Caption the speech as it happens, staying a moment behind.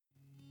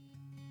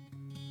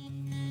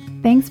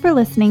Thanks for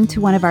listening to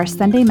one of our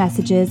Sunday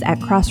messages at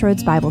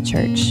Crossroads Bible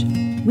Church.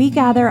 We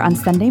gather on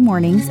Sunday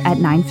mornings at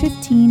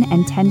 9:15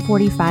 and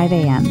 10:45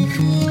 a.m.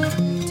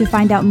 To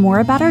find out more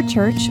about our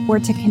church or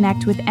to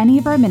connect with any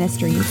of our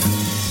ministries,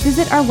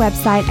 visit our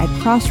website at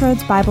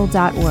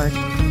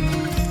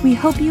crossroadsbible.org. We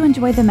hope you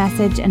enjoy the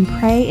message and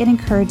pray it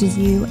encourages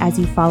you as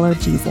you follow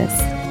Jesus.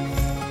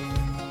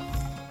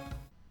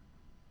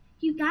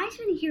 You guys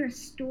want to hear a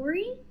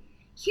story?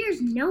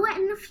 Here's Noah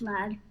and the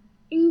flood.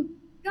 In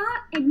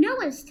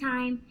Noah's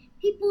time,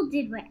 people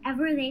did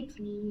whatever they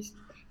pleased.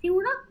 They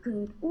were not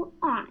good or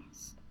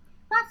honest.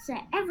 God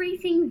said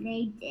everything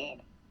they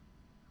did.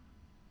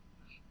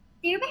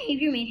 Their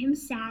behavior made him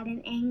sad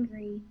and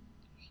angry.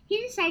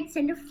 He decided to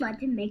send a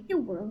flood to make the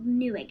world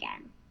new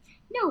again.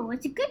 Noah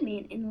was a good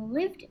man and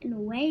lived in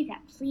a way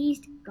that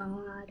pleased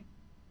God.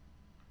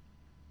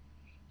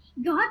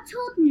 God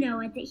told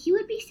Noah that he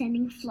would be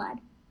sending a flood.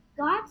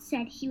 God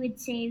said he would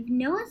save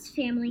Noah's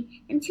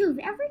family and two of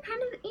every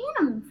kind of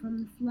animal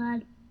from the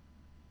flood.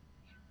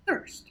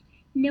 First,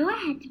 Noah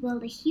had to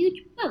build a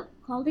huge boat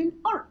called an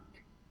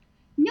ark.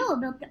 Noah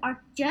built the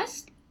ark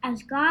just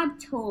as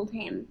God told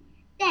him.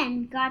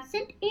 Then God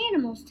sent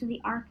animals to the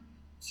ark,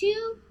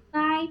 2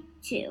 by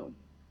 2.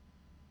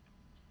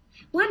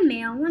 One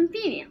male, one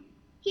female.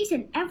 He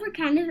sent every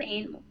kind of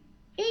animal.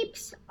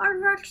 Apes,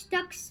 aardvarks,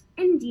 ducks,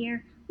 and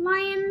deer,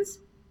 lions,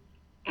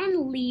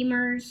 and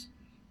lemurs.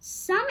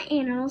 Some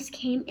animals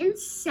came in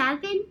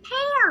 7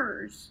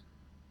 pairs.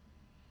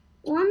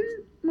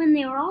 When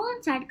they were all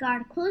inside,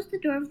 God closed the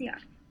door of the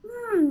ark.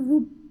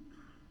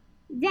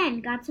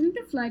 Then God sent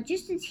the flood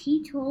just as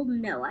he told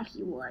Noah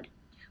he would.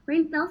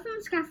 Rain fell from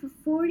the sky for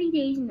 40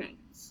 days and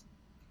nights.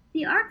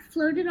 The ark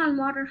floated on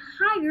water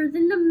higher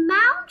than the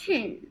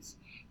mountains.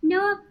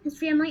 Noah, his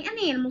family, and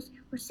the animals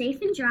were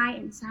safe and dry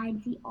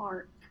inside the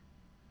ark.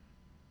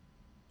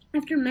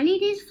 After many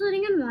days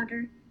floating on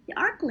water, the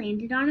ark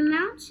landed on a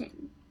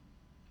mountain.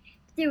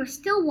 There was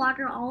still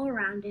water all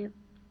around it.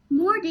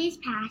 More days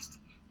passed.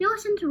 Noah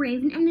sent a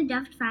raven and a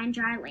dove to find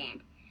dry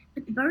land,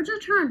 but the birds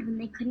returned when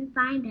they couldn't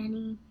find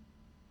any.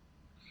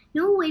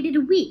 Noah waited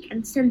a week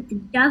and sent the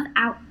dove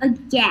out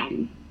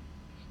again.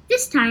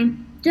 This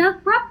time, the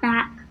dove brought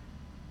back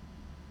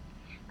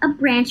a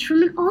branch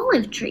from an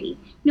olive tree.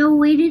 Noah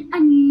waited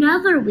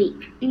another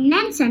week and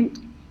then sent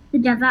the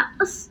dove out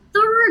a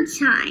third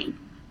time.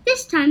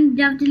 This time,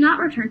 the dove did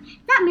not return.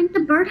 That meant the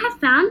bird had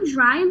found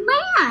dry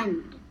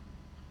land.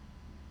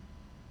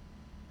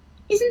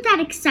 Isn't that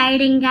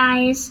exciting,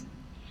 guys?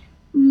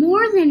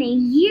 More than a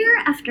year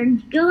after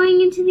going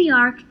into the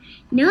ark,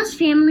 Noah's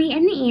family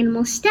and the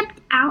animals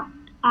stepped out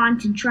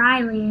onto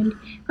dry land.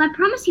 God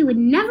promised he would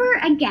never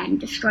again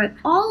destroy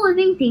all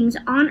living things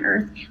on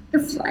earth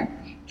with a flood.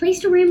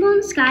 Placed a rainbow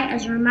in the sky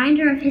as a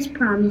reminder of his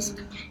promise.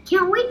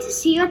 Can't wait to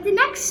see you at the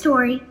next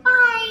story.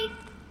 Bye!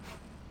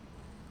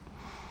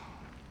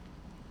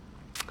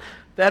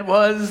 That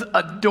was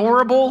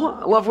adorable.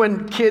 I love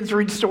when kids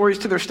read stories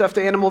to their stuffed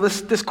animal.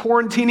 This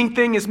quarantining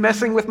thing is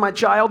messing with my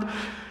child.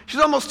 She's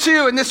almost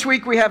 2, and this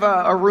week we have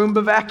a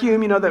Roomba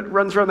vacuum, that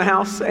runs around the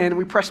house, and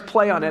we press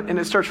play on it, and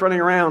it starts running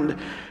around.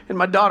 And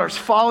my daughter's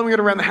following it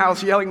around the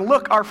house, yelling,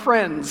 "Look, our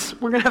friends.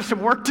 We're going to have some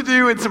work to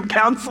do and some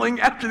counseling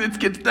after this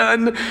gets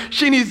done.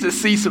 She needs to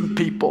see some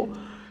people."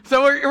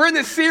 So we're in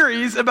this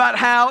series about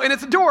how, and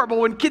it's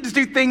adorable when kids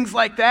do things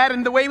like that,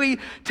 and the way we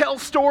tell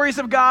stories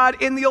of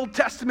God in the Old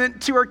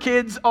Testament to our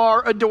kids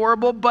are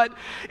adorable, but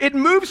it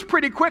moves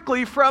pretty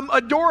quickly from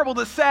adorable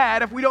to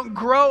sad if we don't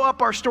grow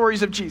up our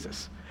stories of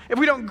Jesus, if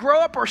we don't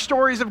grow up our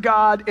stories of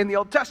God in the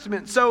Old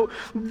Testament. So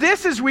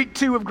this is week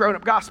 2 of Grown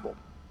Up Gospel.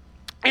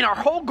 And our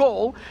whole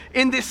goal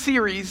in this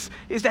series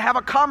is to have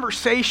a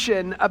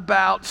conversation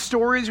about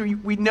stories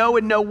we know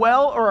and know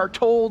well or are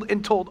told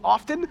and told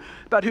often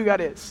about who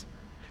God is.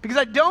 Because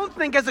I don't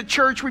think as a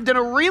church we've done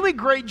a really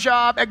great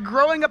job at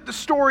growing up the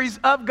stories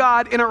of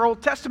God in our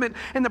Old Testament.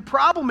 And the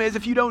problem is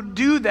if you don't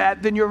do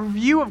that, then your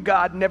view of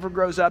God never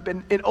grows up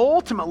and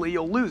ultimately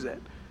you'll lose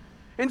it.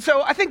 And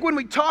so I think when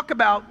we talk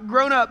about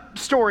grown-up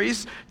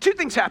stories, 2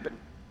 things happen.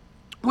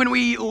 When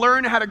we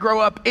learn how to grow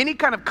up any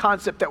kind of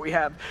concept that we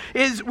have,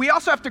 is we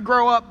also have to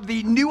grow up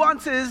the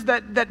nuances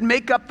that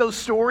make up those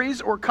stories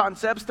or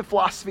concepts, the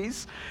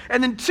philosophies.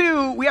 And then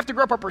 2, we have to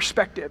grow up our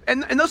perspective.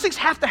 And those things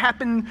have to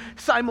happen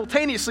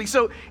simultaneously.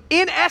 So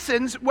in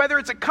essence, whether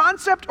it's a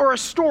concept or a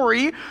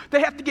story, they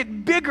have to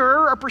get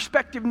bigger, our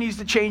perspective needs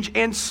to change,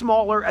 and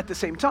smaller at the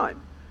same time.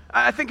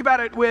 I think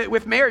about it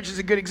with marriage as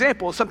a good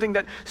example, something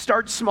that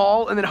starts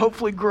small and then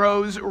hopefully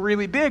grows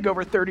really big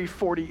over 30,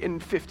 40,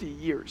 and 50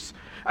 years.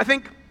 I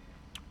think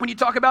when you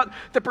talk about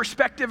the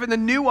perspective and the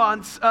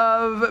nuance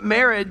of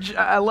marriage,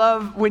 I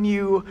love when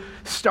you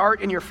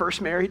start and you're first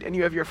married and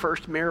you have your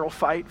first marital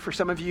fight. For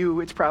some of you,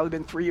 it's probably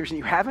been 3 years and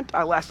you haven't.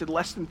 I lasted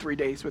less than 3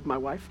 days with my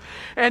wife.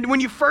 And when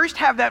you first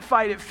have that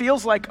fight, it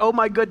feels like, oh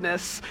my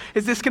goodness,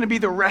 is this going to be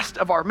the rest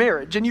of our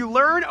marriage? And you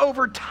learn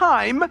over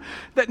time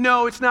that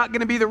no, it's not going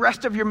to be the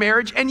rest of your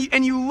marriage. And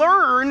you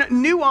learn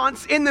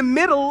nuance in the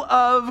middle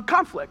of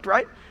conflict,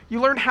 right?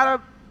 You learn how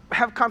to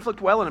have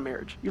conflict well in a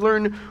marriage. You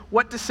learn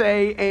what to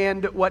say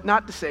and what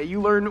not to say.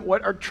 You learn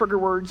what are trigger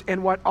words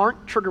and what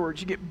aren't trigger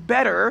words. You get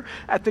better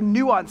at the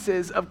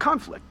nuances of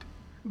conflict.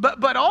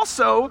 But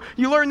also,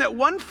 you learn that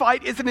one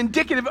fight isn't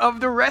indicative of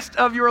the rest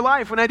of your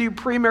life. When I do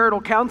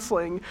premarital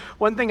counseling,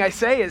 one thing I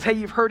say is, hey,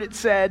 you've heard it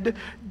said,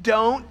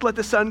 don't let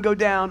the sun go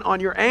down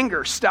on your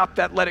anger. Stop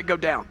that, let it go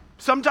down.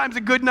 Sometimes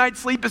a good night's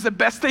sleep is the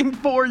best thing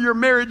for your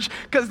marriage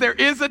because there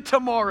is a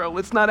tomorrow.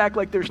 Let's not act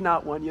like there's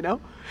not one, you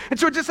know? And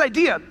so it's this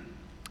idea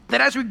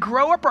that as we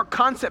grow up our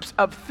concepts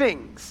of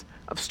things,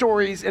 of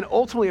stories, and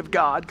ultimately of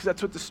God, because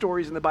that's what the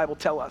stories in the Bible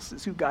tell us,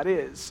 is who God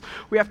is,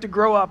 we have to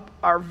grow up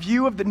our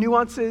view of the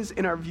nuances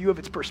and our view of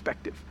its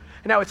perspective.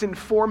 And how it's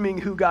informing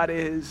who God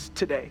is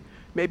today,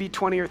 maybe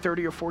 20 or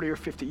 30 or 40 or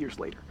 50 years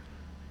later.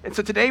 And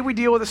so today we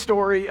deal with the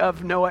story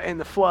of Noah and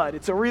the flood.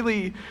 It's a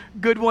really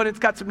good one. It's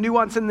got some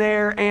nuance in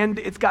there, and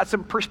it's got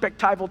some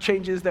perspectival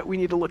changes that we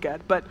need to look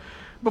at. But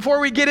before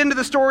we get into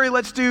the story,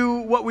 let's do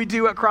what we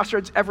do at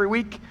Crossroads every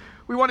week.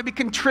 We want to be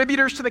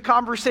contributors to the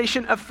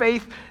conversation of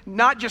faith,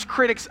 not just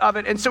critics of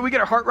it. And so we get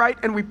our heart right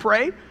and we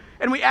pray.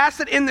 And we ask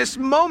that in this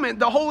moment,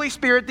 the Holy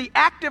Spirit, the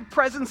active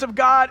presence of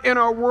God in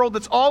our world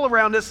that's all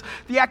around us,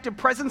 the active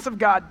presence of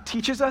God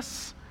teaches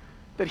us,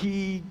 that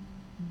he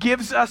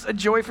gives us a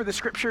joy for the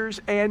scriptures,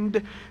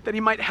 and that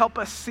he might help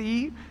us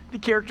see the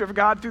character of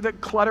God through the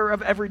clutter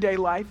of everyday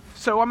life.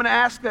 So I'm going to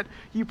ask that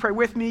you pray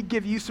with me,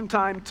 give you some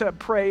time to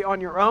pray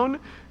on your own,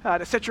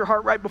 to set your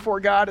heart right before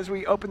God as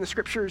we open the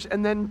scriptures.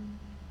 And then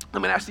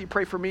I'm going to ask that you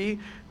pray for me,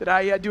 that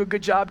I do a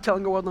good job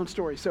telling a well-known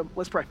story. So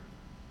let's pray.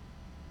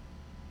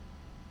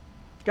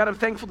 God, I'm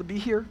thankful to be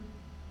here.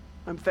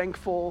 I'm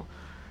thankful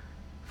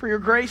for your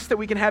grace that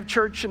we can have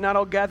church and not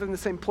all gather in the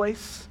same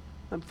place.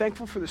 I'm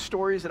thankful for the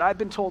stories that I've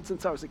been told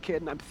since I was a kid,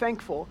 and I'm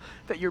thankful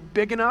that you're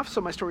big enough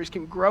so my stories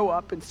can grow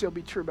up and still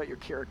be true about your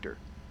character.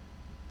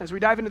 As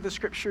we dive into the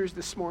scriptures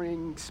this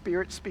morning,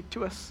 Spirit, speak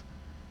to us,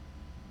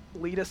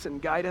 lead us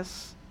and guide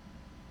us,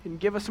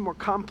 and give us a more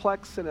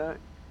complex and a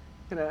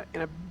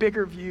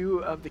bigger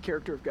view of the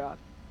character of God.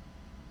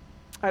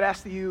 I'd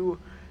ask that you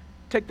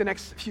take the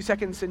next few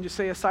seconds and just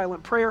say a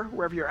silent prayer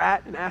wherever you're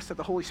at, and ask that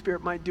the Holy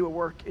Spirit might do a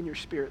work in your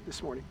spirit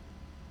this morning.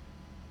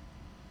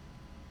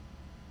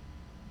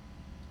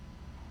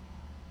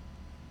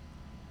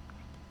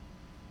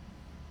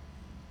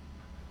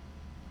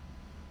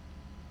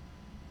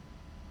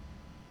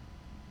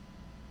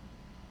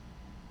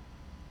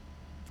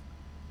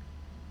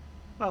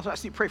 I also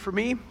ask you to pray for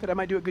me, that I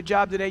might do a good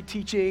job today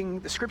teaching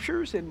the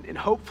scriptures and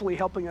hopefully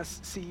helping us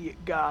see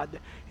God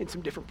in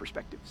some different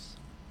perspectives.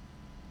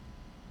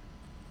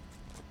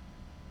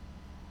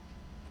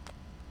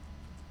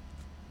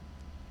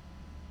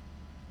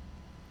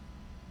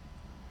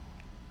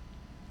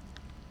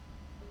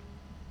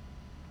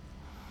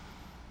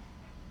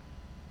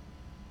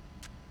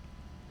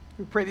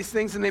 We pray these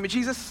things in the name of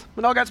Jesus.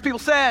 And all God's people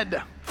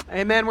said,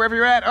 amen, wherever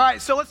you're at. All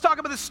right, so let's talk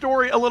about this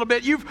story a little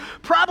bit. You've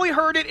probably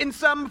heard it in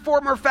some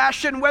form or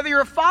fashion, whether you're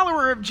a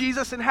follower of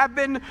Jesus and have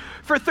been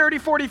for 30,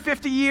 40,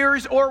 50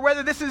 years, or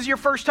whether this is your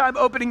first time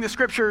opening the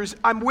scriptures.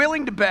 I'm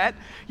willing to bet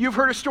you've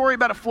heard a story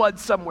about a flood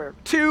somewhere.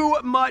 Too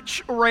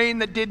much rain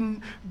that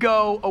didn't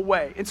go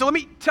away. And so let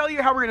me tell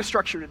you how we're going to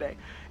structure today.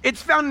 It's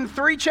found in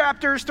 3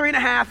 chapters,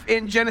 3.5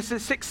 in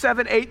Genesis 6,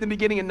 7, 8, and the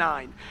beginning of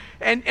 9.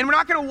 And we're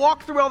not going to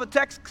walk through all the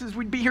texts because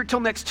we'd be here till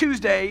next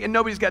Tuesday, and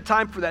nobody's got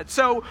time for that.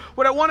 So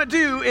what I want to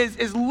do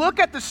is look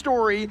at the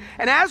story,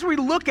 and as we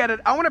look at it,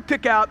 I want to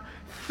pick out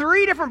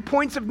 3 different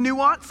points of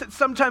nuance that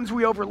sometimes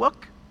we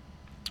overlook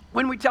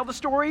when we tell the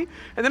story.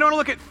 And then I want to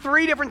look at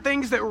 3 different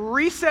things that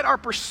reset our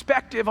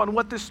perspective on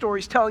what this story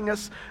is telling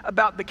us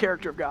about the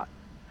character of God.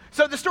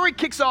 So the story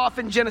kicks off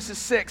in Genesis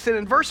 6, and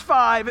in verse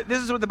 5,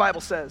 this is what the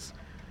Bible says.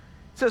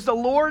 It says, the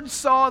Lord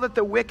saw that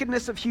the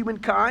wickedness of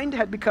humankind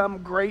had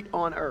become great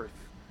on earth.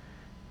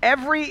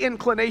 Every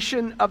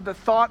inclination of the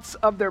thoughts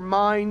of their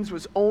minds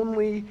was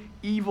only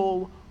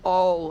evil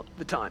all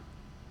the time.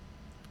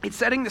 It's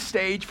setting the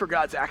stage for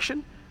God's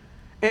action.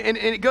 And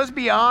it goes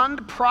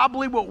beyond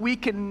probably what we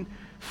can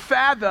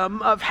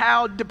fathom of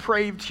how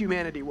depraved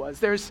humanity was.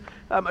 There's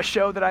a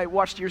show that I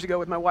watched years ago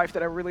with my wife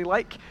that I really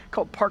like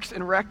called Parks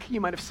and Rec. You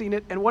might have seen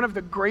it. And one of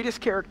the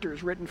greatest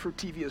characters written for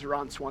TV is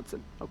Ron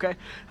Swanson, okay?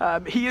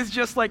 He is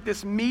just like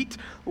this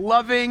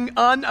meat-loving,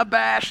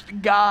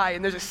 unabashed guy.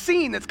 And there's a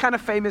scene that's kind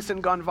of famous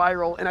and gone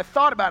viral. And I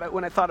thought about it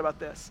when I thought about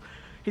this.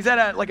 He's at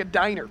a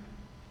diner.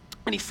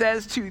 And he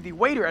says to the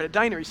waiter at a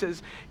diner, he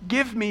says,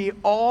 give me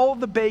all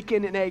the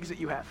bacon and eggs that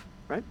you have,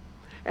 right?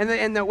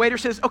 And the waiter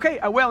says, okay,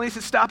 I will. And he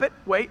says, stop it,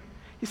 wait.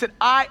 He said,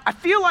 I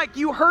feel like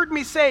you heard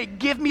me say,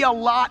 give me a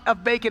lot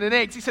of bacon and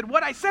eggs. He said,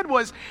 what I said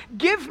was,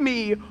 give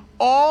me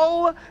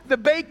all the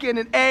bacon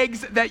and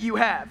eggs that you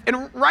have.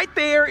 And right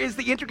there is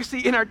the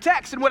intricacy in our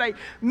text. And what I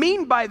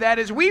mean by that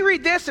is we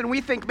read this and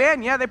we think,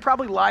 man, yeah, they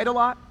probably lied a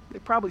lot. They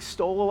probably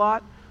stole a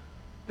lot.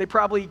 They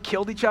probably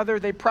killed each other.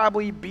 They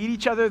probably beat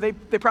each other. They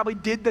probably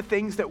did the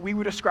things that we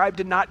would ascribe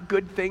to not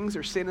good things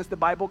or sin as the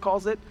Bible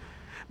calls it.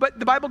 But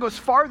the Bible goes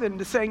farther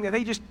into saying that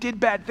they just did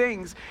bad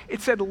things.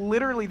 It said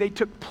literally they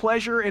took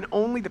pleasure in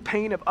only the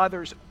pain of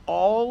others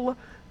all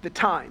the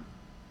time.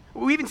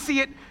 We even see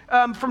it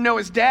from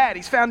Noah's dad.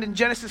 He's found in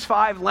Genesis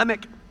 5.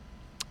 Lamech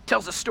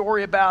tells a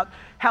story about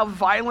how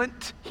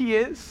violent he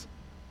is.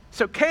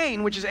 So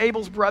Cain, which is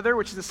Abel's brother,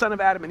 which is the son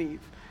of Adam and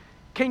Eve,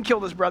 Cain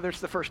killed his brother.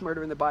 It's the first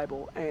murder in the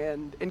Bible.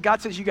 And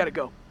God says, you got to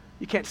go.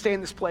 You can't stay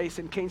in this place.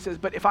 And Cain says,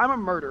 but if I'm a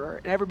murderer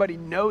and everybody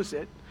knows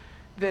it,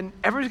 then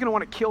everyone's going to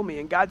want to kill me.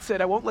 And God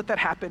said, I won't let that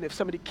happen. If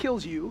somebody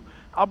kills you,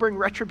 I'll bring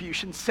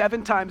retribution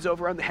 7 times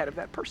over on the head of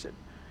that person.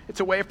 It's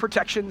a way of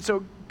protection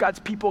so God's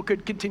people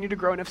could continue to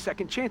grow and have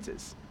second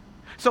chances.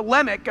 So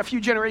Lamech, a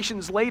few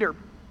generations later,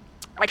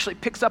 actually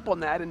picks up on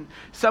that, and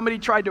somebody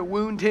tried to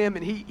wound him,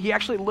 and he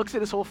actually looks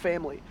at his whole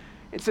family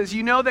and says,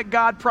 you know that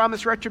God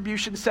promised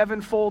retribution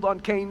 7-fold on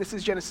Cain. This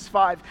is Genesis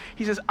 5.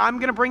 He says, I'm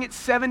going to bring it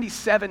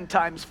 77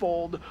 times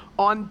fold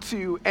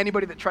onto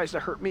anybody that tries to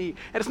hurt me.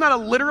 And it's not a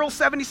literal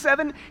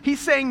 77. He's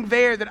saying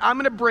there that I'm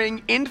going to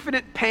bring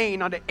infinite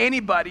pain onto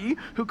anybody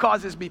who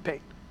causes me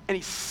pain. And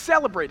he's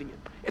celebrating it.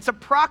 It's a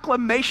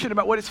proclamation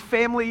about what his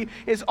family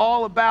is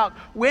all about.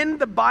 When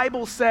the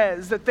Bible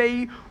says that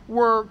they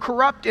were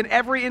corrupt in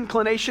every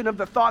inclination of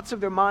the thoughts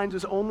of their minds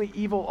was only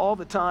evil all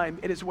the time,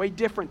 it is way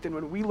different than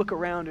when we look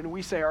around and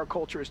we say our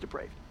culture is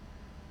depraved.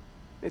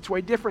 It's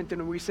way different than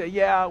when we say,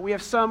 yeah, we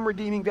have some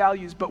redeeming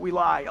values, but we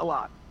lie a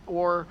lot,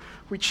 or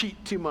we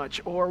cheat too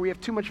much, or we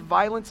have too much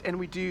violence, and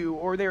we do,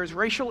 or there is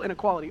racial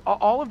inequality.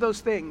 All of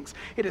those things,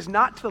 it is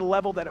not to the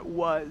level that it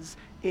was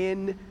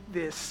in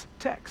this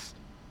text.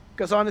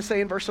 Goes on to say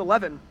in verse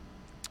 11,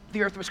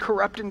 the earth was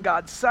corrupt in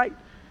God's sight,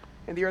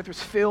 and the earth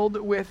was filled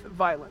with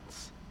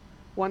violence.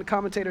 One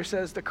commentator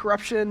says the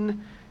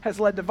corruption has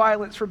led to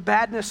violence, for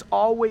badness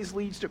always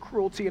leads to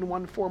cruelty in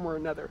one form or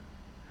another.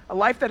 A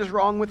life that is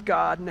wrong with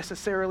God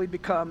necessarily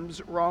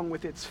becomes wrong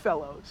with its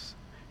fellows.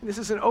 And this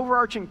is an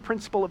overarching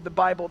principle of the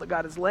Bible that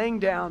God is laying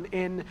down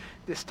in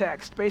this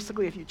text.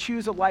 Basically, if you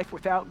choose a life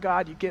without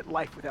God, you get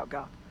life without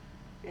God,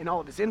 in all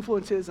of his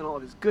influences and all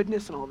of his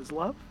goodness and all of his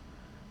love.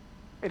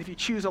 And if you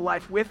choose a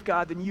life with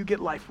God, then you get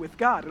life with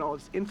God and all of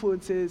his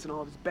influences and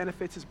all of his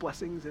benefits, his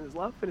blessings, and his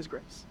love and his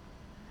grace.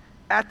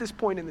 At this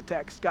point in the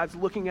text, God's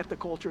looking at the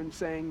culture and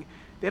saying,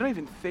 they don't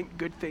even think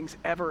good things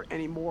ever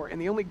anymore.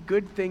 And the only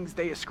good things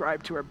they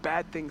ascribe to are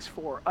bad things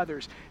for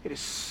others. It is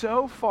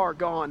so far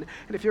gone.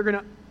 And if you're going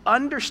to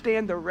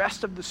understand the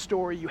rest of the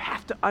story, you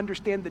have to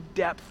understand the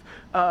depth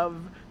of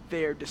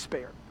their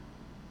despair.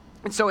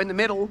 And so in the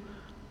middle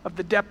of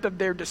the depth of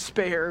their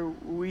despair,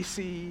 we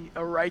see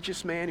a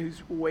righteous man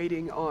who's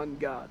waiting on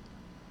God.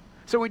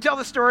 So when we tell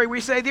the story, we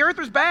say the earth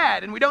was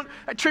bad, and we don't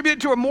attribute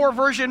it to a more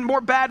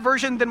bad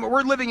version than what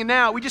we're living in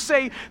now. We just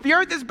say the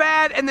earth is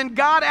bad, and then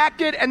God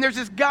acted, and there's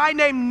this guy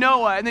named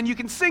Noah, and then you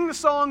can sing the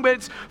song, but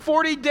it's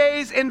 40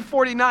 days and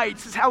 40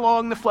 nights is how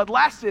long the flood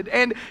lasted.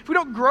 And if we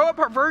don't grow up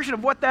our version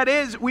of what that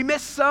is, we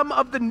miss some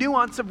of the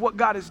nuance of what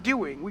God is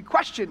doing. We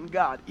question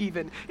God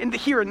even in the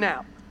here and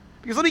now.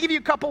 Because let me give you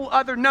a couple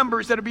other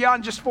numbers that are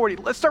beyond just 40.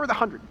 Let's start with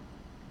 100.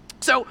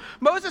 So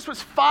Moses was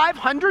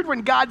 500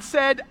 when God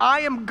said,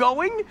 I am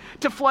going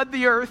to flood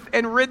the earth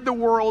and rid the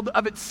world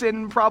of its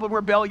sin, problem,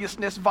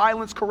 rebelliousness,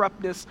 violence,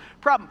 corruptness,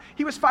 problem.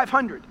 He was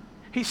 500.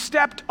 He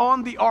stepped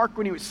on the ark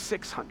when he was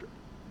 600.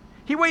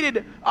 He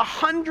waited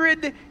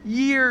 100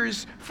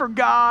 years for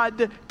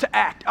God to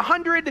act.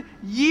 100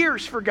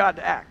 years for God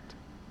to act.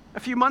 A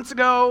few months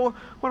ago,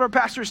 one of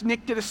our pastors,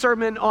 Nick, did a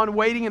sermon on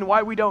waiting and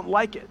why we don't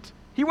like it.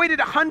 He waited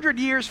 100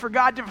 years for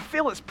God to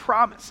fulfill his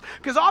promise.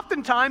 Because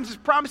oftentimes his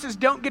promises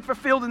don't get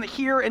fulfilled in the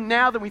here and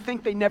now, then we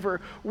think they never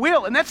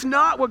will. And that's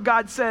not what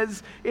God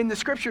says in the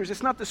scriptures.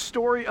 It's not the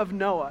story of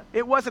Noah.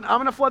 It wasn't, I'm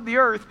going to flood the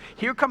earth.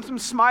 Here come some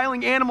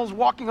smiling animals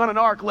walking on an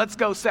ark. Let's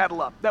go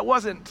saddle up. That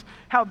wasn't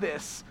how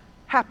this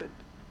happened.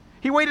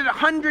 He waited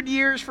 100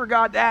 years for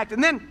God to act.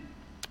 And then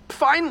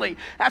finally,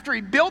 after he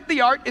built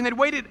the ark and then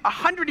waited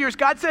 100 years,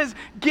 God says,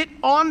 get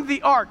on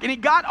the ark. And he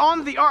got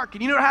on the ark.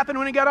 And you know what happened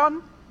when he got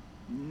on?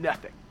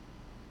 Nothing.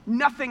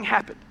 Nothing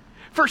happened.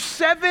 For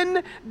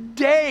 7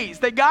 days,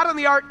 they got on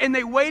the ark and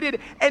they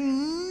waited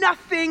and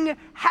nothing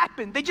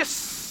happened. They just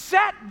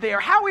sat there.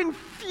 How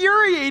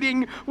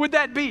infuriating would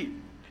that be?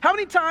 How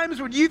many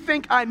times would you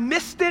think I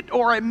missed it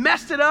or I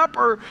messed it up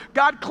or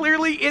God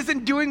clearly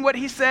isn't doing what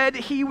he said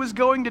he was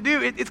going to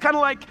do? It's kind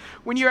of like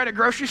when you're at a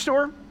grocery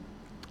store.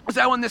 I was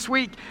at one this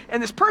week,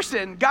 and this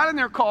person got in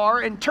their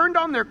car and turned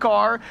on their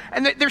car,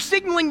 and they're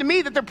signaling to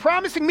me that they're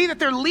promising me that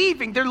they're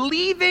leaving. They're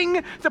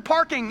leaving the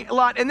parking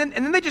lot, and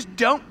then they just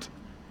don't.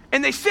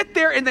 And they sit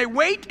there, and they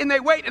wait, and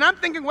I'm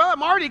thinking, well,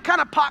 I'm already kind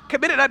of pot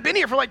committed. I've been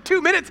here for like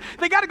 2 minutes.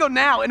 They got to go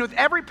now. And with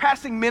every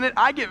passing minute,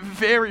 I get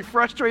very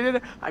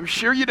frustrated. I'm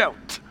sure you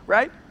don't,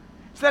 right?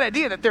 It's that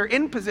idea that they're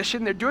in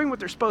position, they're doing what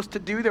they're supposed to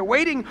do, they're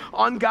waiting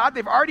on God.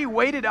 They've already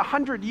waited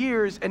 100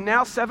 years, and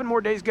now 7 more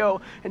days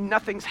go, and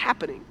nothing's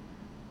happening.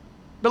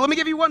 But let me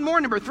give you one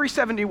more number,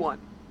 371.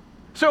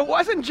 So it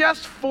wasn't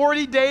just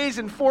 40 days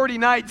and 40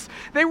 nights.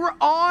 They were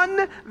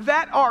on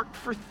that ark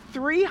for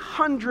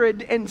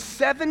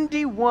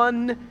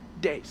 371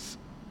 days.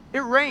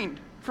 It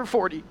rained for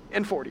 40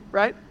 and 40,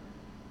 right?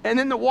 And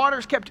then the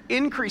waters kept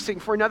increasing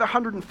for another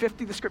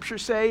 150, the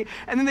scriptures say.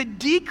 And then they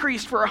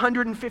decreased for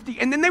 150.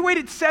 And then they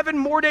waited 7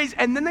 more days.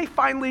 And then they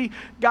finally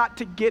got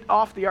to get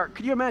off the ark.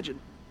 Could you imagine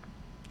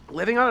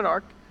living on an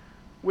ark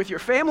with your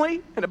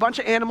family and a bunch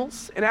of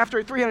animals? And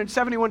after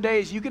 371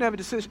 days, you can have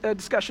a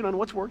discussion on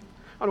what's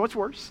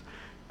worse.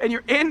 And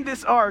you're in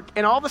this ark,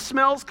 and all the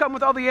smells come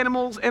with all the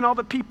animals and all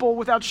the people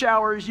without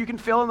showers. You can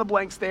fill in the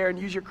blanks there and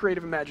use your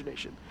creative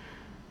imagination.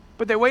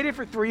 But they waited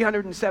for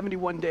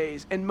 371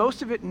 days, and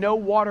most of it, no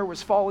water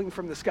was falling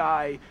from the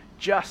sky,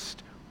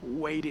 just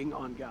waiting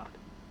on God.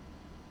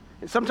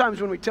 And sometimes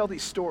when we tell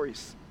these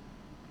stories,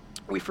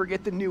 we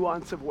forget the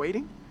nuance of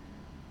waiting.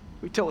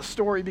 We tell a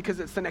story because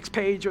it's the next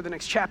page or the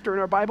next chapter in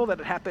our Bible that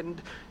it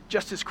happened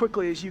just as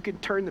quickly as you can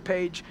turn the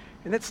page,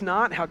 and that's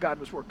not how God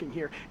was working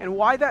here. And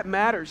why that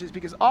matters is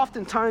because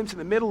oftentimes in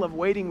the middle of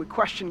waiting, we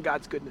question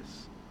God's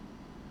goodness.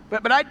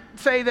 But I'd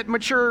say that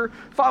mature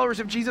followers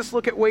of Jesus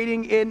look at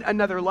waiting in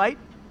another light.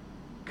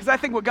 Because I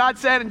think what God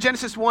said in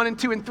Genesis 1 and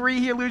 2 and 3,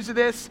 he alludes to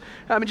this.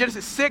 In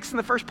Genesis 6, in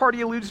the first part,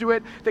 he alludes to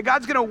it, that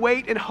God's going to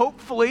wait and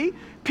hopefully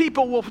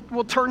people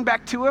will turn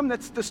back to him.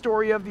 That's the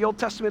story of the Old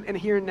Testament and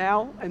here and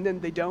now, and then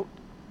they don't.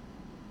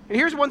 And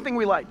here's one thing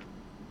we like.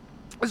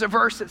 There's a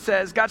verse that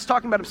says, God's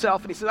talking about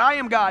himself, and he says, I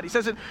am God. He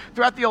says it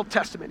throughout the Old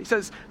Testament. He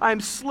says, I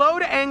am slow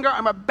to anger.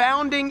 I'm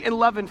abounding in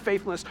love and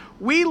faithfulness.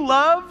 We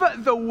love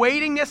the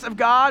waitingness of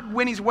God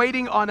when he's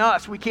waiting on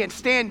us. We can't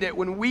stand it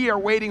when we are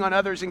waiting on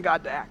others and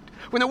God to act.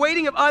 When the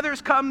waiting of others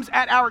comes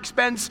at our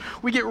expense,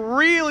 we get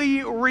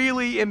really,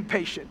 really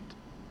impatient.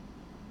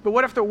 But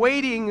what if the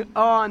waiting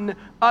on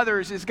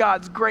others is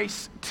God's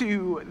grace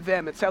to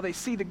them? It's how they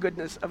see the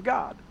goodness of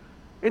God.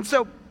 And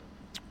so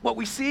what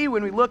we see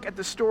when we look at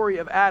the story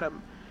of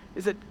Adam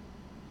is that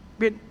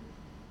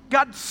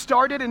God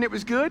started and it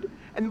was good,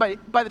 and by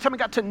the time it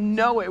got to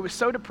Noah, it was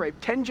so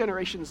depraved, 10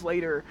 generations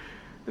later,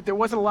 that there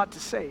wasn't a lot to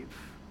save.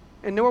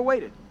 And Noah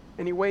waited,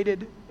 and he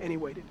waited, and he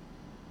waited.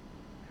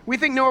 We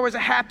think Noah was a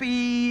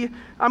happy,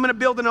 I'm going to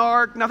build an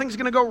ark, nothing's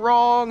going to go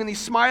wrong, and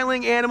these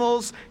smiling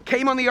animals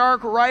came on the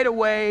ark right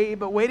away,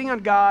 but waiting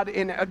on God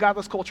in a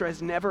godless culture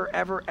has never,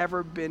 ever,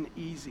 ever been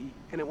easy,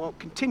 and it won't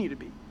continue to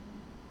be.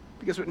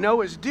 Because what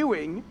Noah's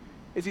doing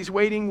is he's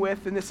waiting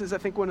with, and this is, I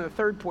think, one of the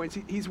third points,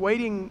 he's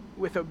waiting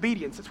with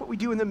obedience. That's what we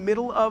do in the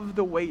middle of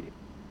the waiting.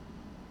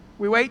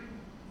 We wait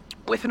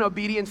with an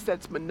obedience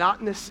that's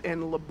monotonous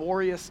and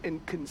laborious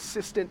and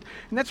consistent,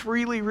 and that's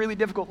really, really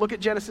difficult. Look at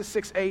Genesis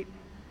 6:8.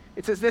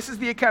 It says, this is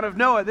the account of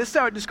Noah. This is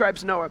how it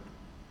describes Noah.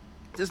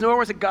 It says, Noah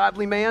was a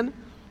godly man.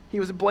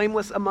 He was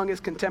blameless among his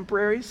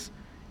contemporaries.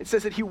 It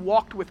says that he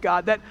walked with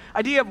God. That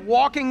idea of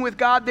walking with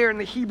God there in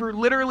the Hebrew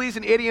literally is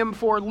an idiom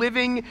for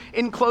living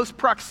in close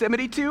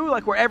proximity to,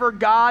 like wherever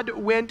God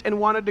went and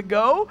wanted to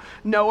go,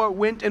 Noah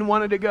went and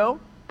wanted to go.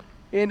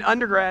 In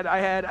undergrad, I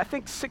had, I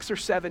think, 6 or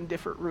 7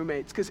 different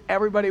roommates because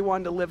everybody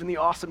wanted to live in the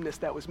awesomeness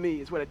that was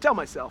me, is what I tell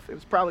myself. It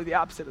was probably the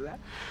opposite of that.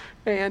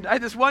 And I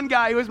had this one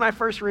guy who was my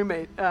first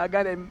roommate, a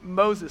guy named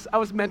Moses. I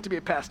was meant to be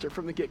a pastor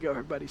from the get-go,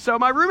 everybody. So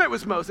my roommate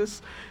was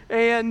Moses,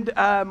 and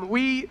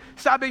we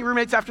stopped being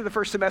roommates after the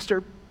first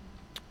semester.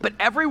 But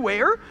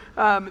everywhere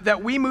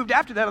that we moved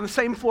after that, on the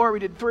same floor, we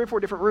did 3 or 4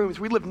 different rooms,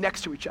 we lived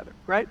next to each other,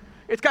 right?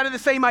 It's kind of the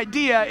same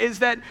idea, is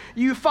that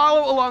you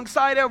follow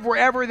alongside of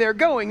wherever they're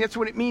going. That's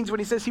what it means when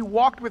he says he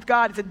walked with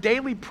God. It's a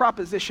daily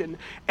proposition,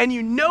 and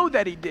you know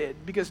that he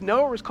did because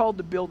Noah was called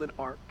to build an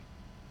ark.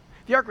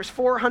 The ark was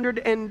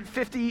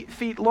 450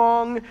 feet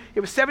long. It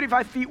was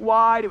 75 feet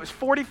wide. It was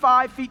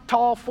 45 feet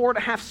tall,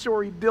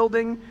 4.5-story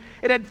building.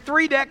 It had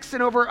 3 decks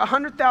and over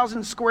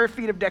 100,000 square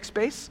feet of deck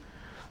space.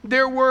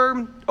 There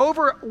were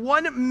over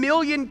 1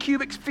 million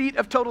cubic feet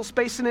of total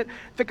space in it,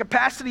 the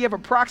capacity of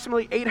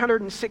approximately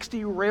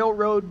 860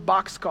 railroad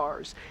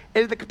boxcars,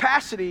 and the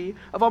capacity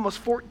of almost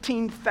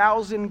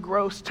 14,000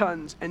 gross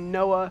tons, and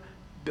Noah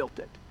built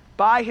it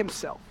by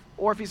himself.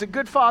 Or if he's a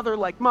good father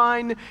like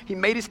mine, he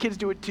made his kids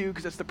do it too,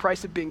 because that's the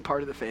price of being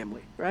part of the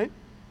family, right?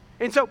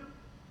 And so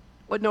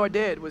what Noah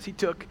did was he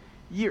took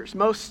years.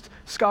 Most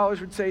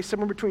scholars would say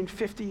somewhere between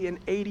 50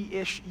 and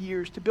 80-ish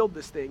years to build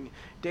this thing,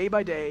 day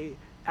by day,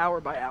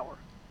 hour by hour.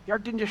 The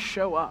ark didn't just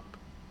show up.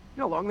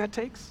 You know how long that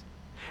takes?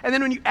 And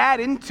then when you add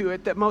into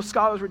it that most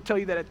scholars would tell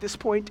you that at this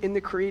point in the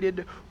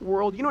created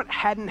world, you know what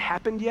hadn't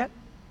happened yet?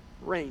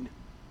 Rain.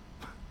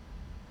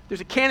 There's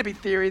a canopy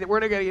theory that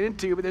we're not going to get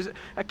into, but there's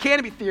a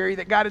canopy theory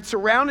that God had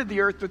surrounded the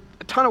earth with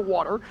a ton of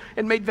water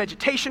and made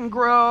vegetation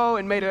grow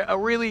and made a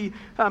really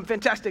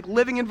fantastic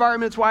living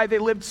environment. It's why they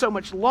lived so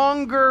much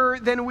longer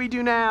than we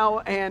do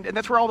now, and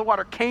that's where all the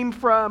water came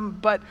from.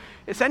 But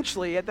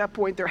essentially, at that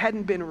point, there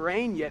hadn't been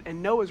rain yet,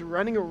 and Noah's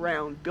running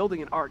around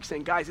building an ark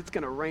saying, guys, it's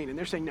going to rain. And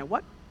they're saying, now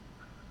what?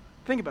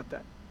 Think about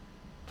that.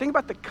 Think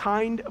about the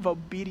kind of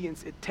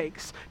obedience it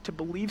takes to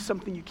believe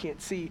something you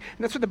can't see.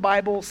 And that's what the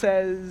Bible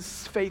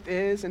says faith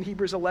is. In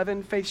Hebrews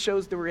 11, faith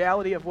shows the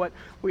reality of what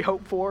we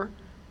hope for,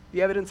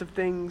 the evidence of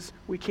things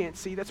we can't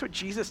see. That's what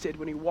Jesus did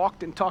when he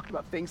walked and talked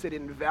about things they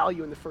didn't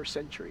value in the first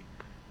century.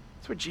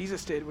 That's what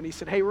Jesus did when he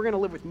said, hey, we're going to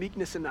live with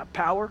meekness and not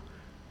power.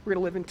 We're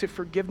going to live into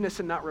forgiveness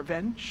and not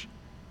revenge.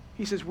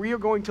 He says we are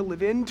going to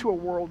live into a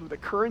world where the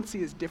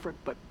currency is different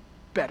but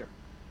better.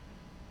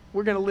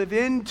 We're going to live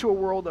into a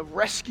world of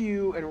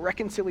rescue and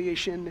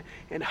reconciliation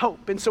and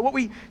hope. And so what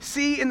we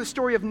see in the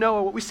story of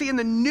Noah, what we see in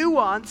the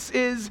nuance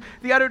is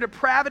the utter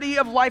depravity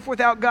of life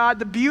without God,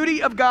 the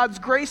beauty of God's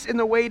grace in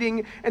the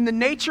waiting, and the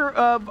nature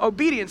of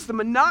obedience, the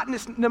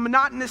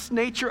monotonous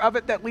nature of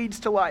it that leads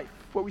to life.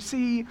 What we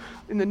see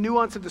in the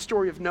nuance of the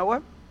story of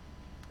Noah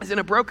is in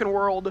a broken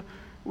world,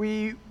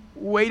 we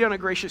wait on a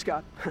gracious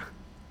God.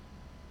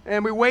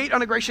 And we wait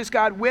on a gracious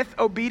God with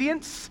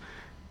obedience,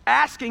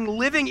 asking,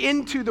 living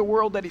into the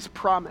world that he's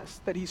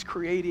promised, that he's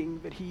creating,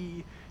 that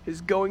he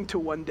is going to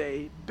one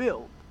day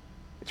build.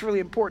 It's really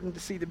important to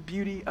see the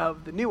beauty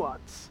of the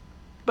nuance.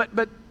 But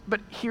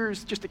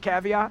here's just a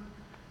caveat,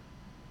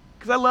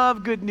 because I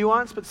love good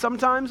nuance, but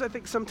sometimes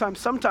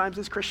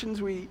as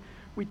Christians, we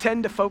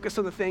tend to focus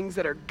on the things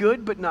that are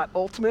good but not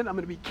ultimate. I'm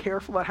going to be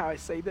careful about how I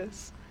say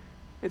this.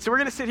 And so we're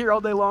going to sit here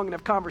all day long and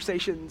have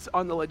conversations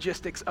on the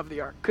logistics of the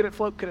ark. Could it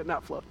float? Could it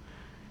not float?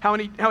 How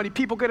many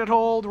people could it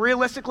hold?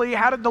 Realistically,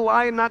 how did the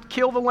lion not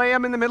kill the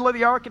lamb in the middle of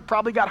the ark? It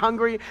probably got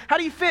hungry. How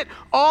do you fit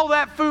all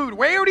that food?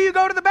 Where do you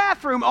go to the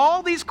bathroom?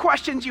 All these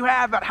questions you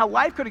have about how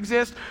life could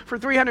exist for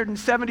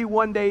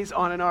 371 days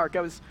on an ark.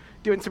 I was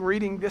doing some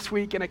reading this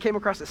week and I came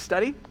across a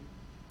study.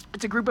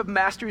 It's a group of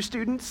master's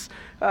students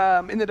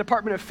in the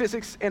Department of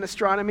Physics and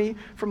Astronomy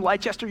from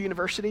Leicester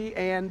University,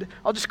 and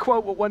I'll just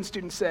quote what one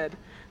student said.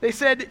 They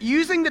said,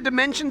 using the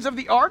dimensions of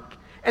the ark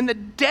and the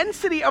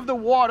density of the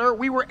water,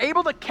 we were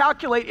able to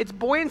calculate its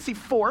buoyancy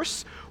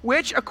force,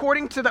 which,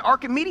 according to the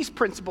Archimedes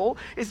principle,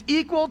 is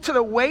equal to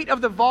the weight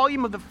of the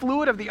volume of the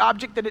fluid of the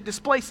object that it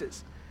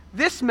displaces.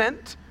 This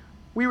meant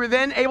we were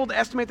then able to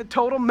estimate the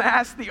total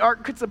mass the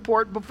ark could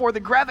support before the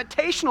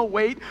gravitational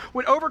weight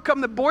would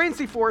overcome the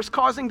buoyancy force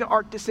causing the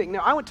ark to sink.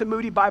 Now, I went to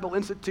Moody Bible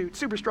Institute,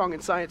 super strong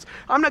in science.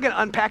 I'm not going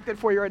to unpack that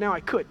for you right now. I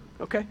could,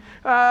 okay?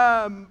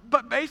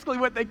 But basically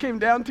what they came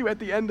down to at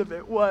the end of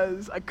it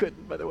was, I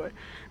couldn't, by the way.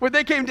 What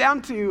they came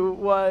down to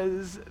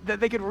was that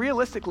they could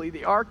realistically,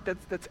 the ark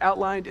that's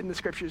outlined in the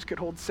scriptures could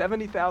hold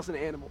 70,000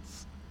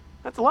 animals.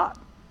 That's a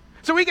lot.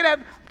 So we could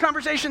have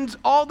conversations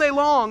all day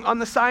long on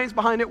the science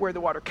behind it, where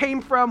the water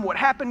came from, what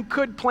happened,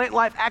 could plant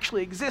life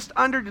actually exist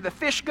under, did the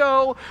fish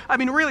go? I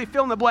mean, really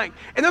fill in the blank.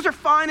 And those are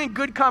fine and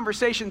good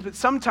conversations, but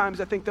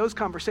sometimes I think those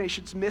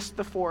conversations miss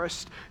the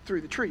forest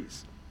through the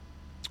trees.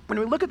 When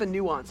we look at the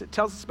nuance, it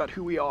tells us about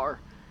who we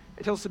are.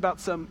 It tells us about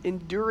some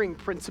enduring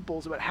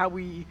principles about how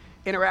we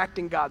interact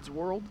in God's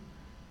world.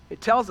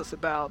 It tells us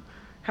about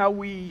how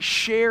we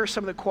share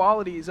some of the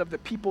qualities of the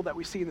people that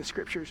we see in the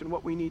scriptures and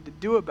what we need to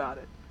do about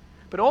it.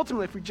 But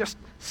ultimately, if we just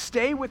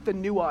stay with the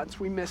nuance,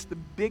 we miss the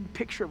big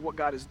picture of what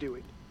God is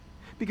doing.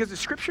 Because the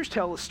scriptures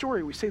tell a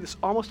story. We say this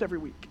almost every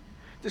week.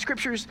 The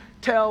scriptures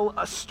tell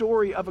a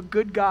story of a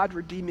good God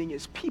redeeming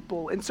his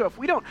people. And so if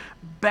we don't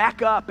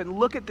back up and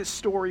look at this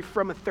story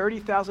from a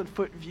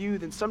 30,000-foot view,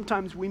 then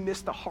sometimes we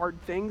miss the hard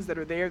things that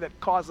are there that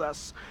cause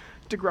us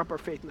to grow up our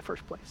faith in the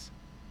first place.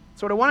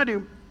 So what I want to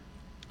do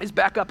is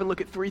back up and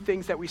look at three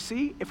things that we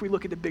see if we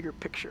look at the bigger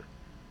picture.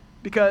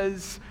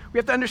 Because we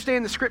have to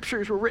understand the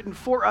scriptures were written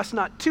for us,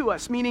 not to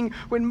us. Meaning,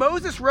 when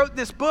Moses wrote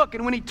this book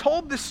and when he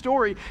told this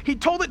story, he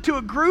told it to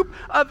a group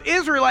of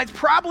Israelites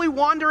probably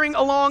wandering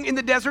along in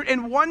the desert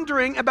and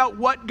wondering about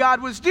what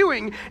God was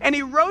doing. And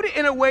he wrote it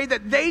in a way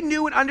that they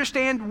knew and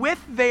understand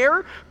with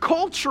their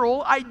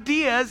cultural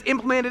ideas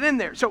implemented in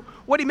there. So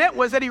what he meant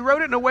was that he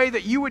wrote it in a way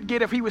that you would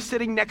get if he was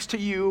sitting next to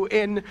you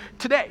in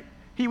today.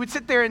 He would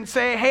sit there and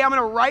say, hey, I'm going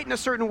to write in a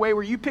certain way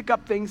where you pick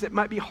up things that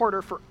might be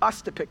harder for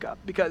us to pick up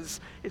because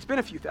it's been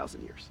a few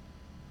thousand years.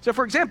 So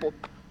for example,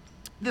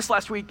 this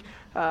last week,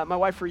 my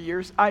wife for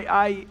years,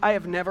 I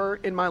have never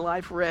in my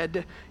life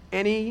read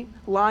any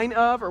line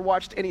of or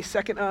watched any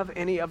second of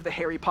any of the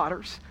Harry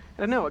Potters.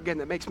 And I know, again,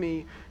 that makes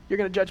me, you're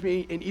going to judge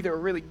me in either a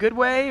really good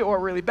way or a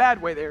really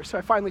bad way there. So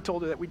I finally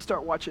told her that we'd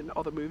start watching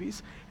all the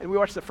movies. And we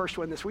watched the first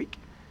one this week,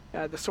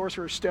 The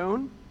Sorcerer's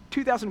Stone,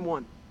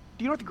 2001.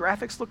 Do you know what the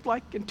graphics looked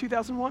like in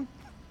 2001?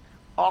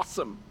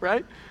 Awesome,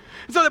 right?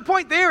 So the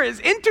point there is,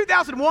 in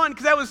 2001,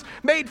 because that was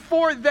made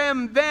for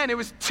them then, it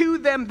was to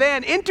them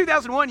then. In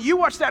 2001, you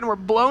watched that and were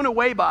blown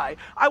away by.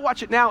 I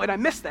watch it now and I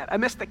miss that. I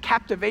miss the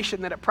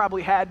captivation that it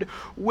probably had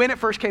when it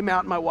first came out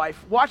and my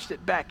wife watched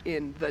it back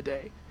in the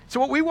day. So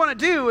what we want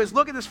to do is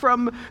look at this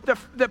from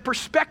the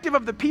perspective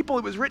of the people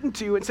it was written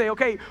to and say,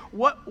 okay,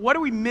 what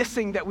are we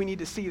missing that we need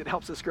to see that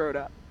helps us grow it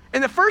up?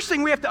 And the first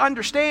thing we have to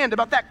understand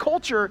about that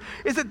culture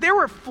is that there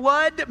were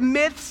flood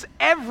myths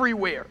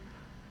everywhere.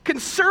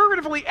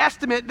 Conservatively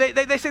estimate,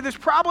 they say there's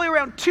probably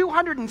around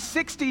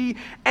 260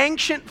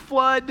 ancient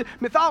flood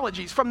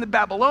mythologies, from the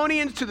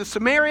Babylonians to the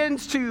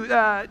Sumerians to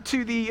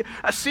the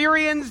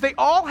Assyrians. They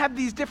all have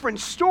these different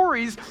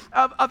stories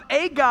of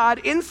a god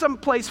in some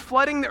place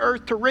flooding the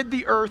earth to rid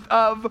the earth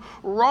of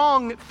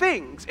wrong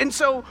things. And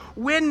so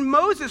when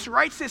Moses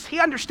writes this, he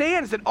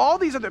understands that all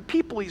these other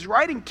people he's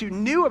writing to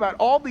knew about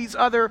all these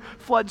other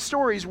flood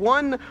stories.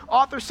 One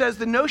author says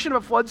the notion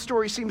of a flood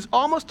story seems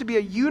almost to be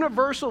a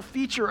universal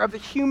feature of the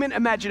human human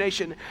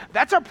imagination.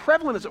 That's how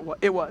prevalent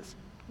it was.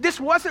 This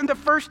wasn't the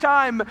first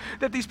time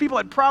that these people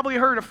had probably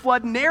heard a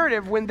flood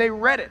narrative when they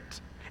read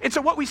it. And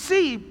so what we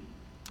see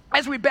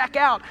as we back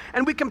out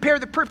and we compare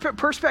the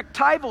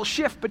perspectival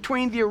shift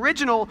between the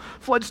original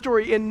flood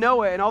story in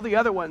Noah and all the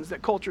other ones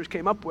that cultures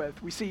came up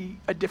with, we see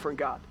a different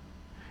God.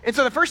 And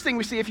so the first thing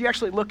we see, if you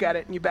actually look at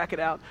it and you back it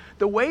out,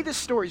 the way this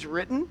story is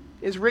written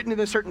in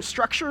a certain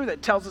structure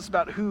that tells us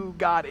about who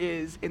God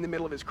is in the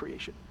middle of his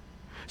creation.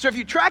 So if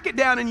you track it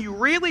down and you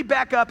really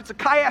back up, it's a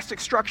chiastic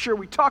structure.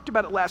 We talked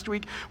about it last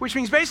week, which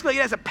means basically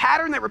it has a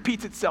pattern that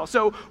repeats itself.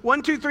 So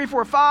 1, 2, 3,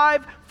 4,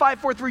 5, 5,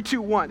 4, 3,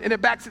 2, 1, and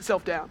it backs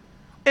itself down.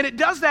 And it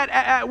does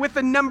that with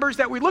the numbers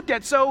that we looked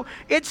at. So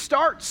it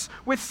starts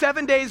with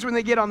 7 days when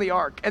they get on the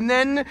ark. And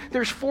then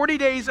there's 40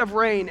 days of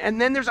rain. And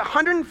then there's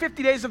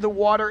 150 days of the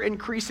water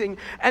increasing.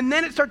 And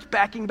then it starts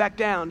backing back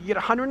down. You get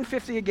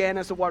 150 again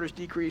as the waters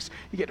decrease.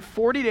 You get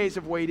 40 days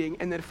of waiting.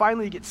 And then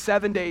finally you get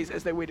 7 days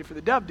as they waited for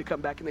the dove to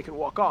come back and they can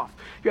walk off.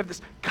 You have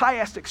this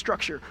chiastic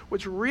structure.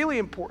 What's really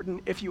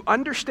important, if you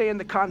understand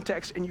the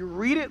context and you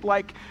read it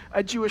like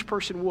a Jewish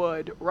person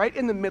would, right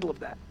in the middle of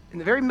that, in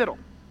the very middle,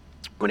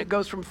 when it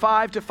goes from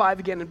 5 to 5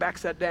 again and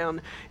backs that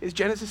down, is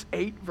Genesis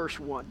 8, verse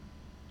 1.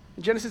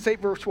 And Genesis 8,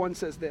 verse 1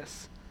 says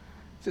this.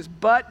 It says,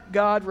 "But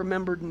God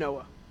remembered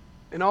Noah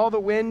and all the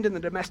wind and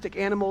the domestic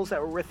animals that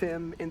were with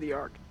him in the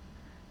ark.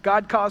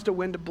 God caused a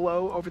wind to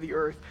blow over the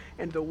earth,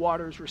 and the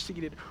waters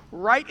receded."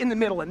 Right in the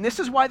middle. And this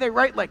is why they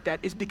write like that,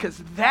 is because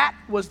that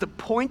was the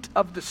point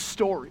of the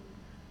story.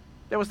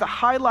 That was the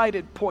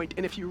highlighted point.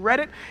 And if you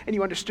read it and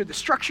you understood the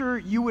structure,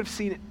 you would have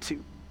seen it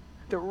too.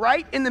 That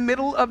right in the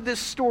middle of this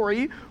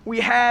story, we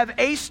have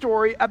a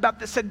story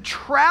about the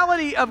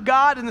centrality of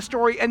God in the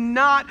story and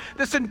not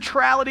the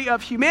centrality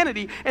of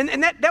humanity. And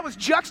that was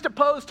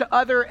juxtaposed to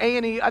other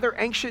A&E, other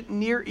ancient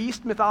Near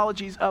East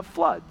mythologies of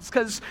floods.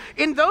 Because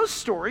in those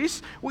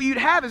stories, what you'd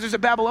have is there's a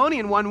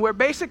Babylonian one where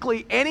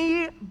basically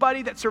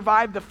anybody that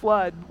survived the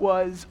flood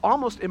was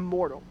almost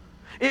immortal.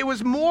 It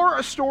was more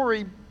a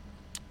story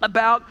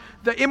about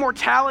the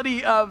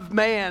immortality of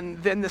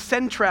man than the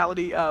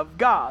centrality of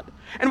God.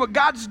 And what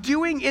God's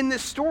doing in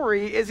this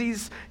story is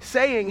he's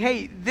saying,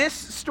 hey, this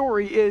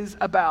story is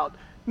about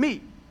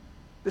me.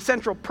 The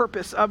central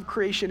purpose of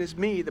creation is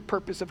me. The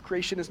purpose of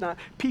creation is not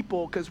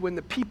people, because when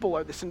the people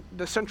are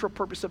the central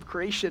purpose of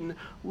creation,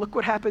 look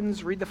what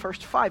happens. Read the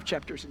first 5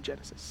 chapters in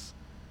Genesis.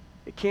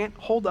 It can't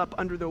hold up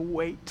under the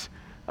weight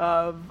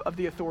of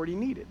the authority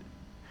needed.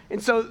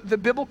 And so the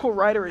biblical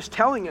writer is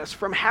telling us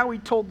from how he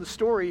told the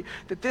story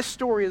that this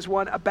story is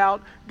one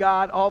about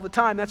God all the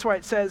time. That's why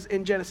it says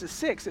in Genesis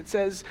 6, it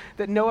says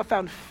that Noah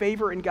found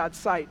favor in God's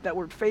sight. That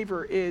word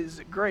favor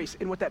is grace.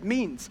 And what that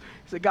means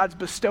is that God's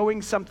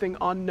bestowing something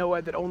on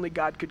Noah that only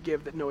God could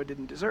give that Noah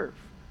didn't deserve.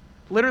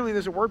 Literally,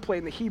 there's a wordplay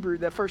in the Hebrew,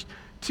 the first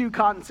 2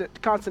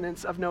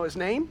 consonants of Noah's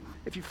name.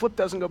 If you flip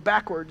those and go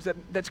backwards,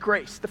 that's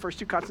grace, the first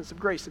 2 consonants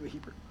of grace in the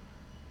Hebrew.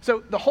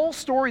 So the whole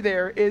story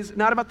there is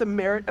not about the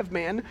merit of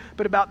man,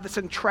 but about the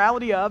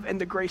centrality of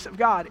and the grace of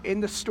God in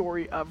the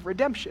story of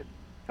redemption.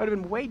 That would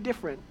have been way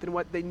different than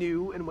what they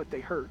knew and what they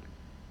heard.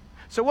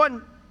 So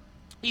one,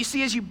 you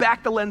see as you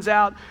back the lens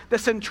out, the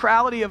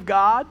centrality of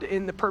God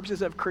in the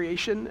purposes of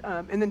creation.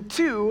 And then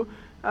 2,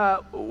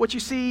 what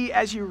you see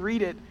as you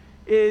read it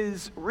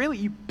is really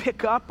you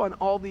pick up on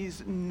all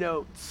these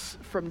notes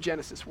from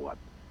Genesis 1.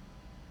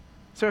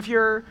 So if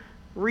you're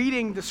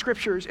reading the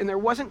scriptures, and there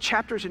wasn't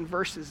chapters and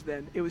verses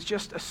then. It was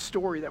just a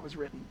story that was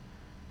written.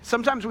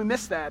 Sometimes we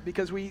miss that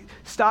because we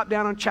stop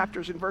down on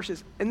chapters and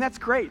verses, and that's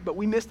great, but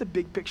we miss the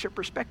big picture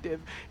perspective.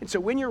 And so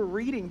when you're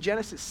reading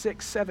Genesis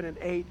 6, 7, and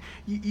 8,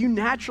 you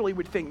naturally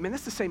would think, man,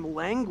 that's the same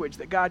language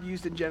that God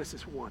used in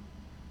Genesis 1.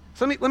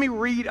 So let me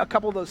read a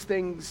couple of those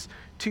things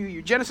to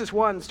you. Genesis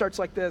 1 starts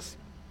like this.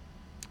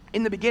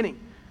 "In the beginning,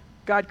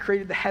 God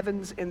created the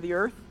heavens and the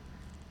earth.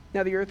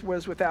 Now the earth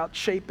was without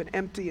shape and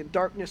empty, and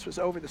darkness was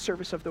over the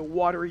surface of the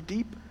watery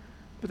deep,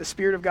 but the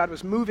Spirit of God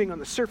was moving on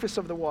the surface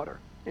of the water."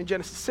 In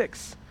Genesis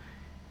 6,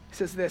 it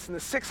says this, "In the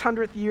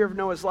 600th year of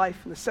Noah's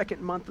life, in the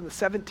 2nd month, on the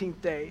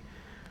 17th day,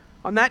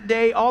 on that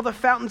day all the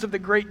fountains of the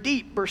great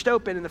deep burst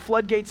open, and the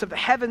floodgates of the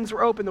heavens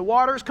were open. The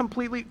waters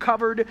completely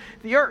covered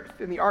the earth,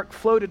 and the ark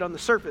floated on the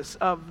surface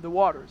of the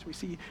waters." We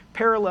see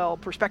parallel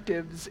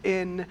perspectives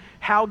in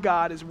how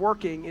God is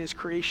working in his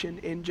creation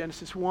in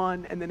Genesis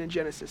 1 and then in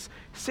Genesis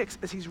 6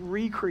 as he's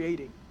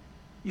recreating.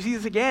 You see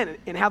this again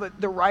in how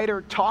the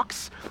writer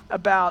talks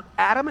about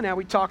Adam and how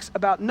he talks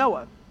about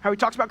Noah, how he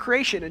talks about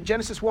creation. In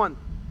Genesis 1,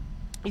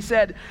 he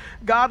said,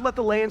 "God let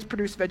the lands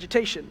produce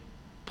vegetation,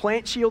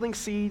 plants yielding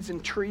seeds,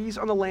 and trees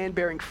on the land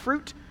bearing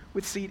fruit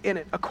with seed in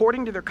it,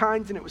 according to their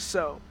kinds, and it was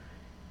so."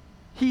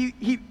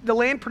 The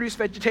land produced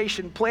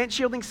vegetation, plants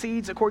yielding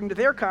seeds according to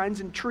their kinds,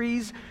 and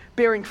trees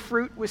bearing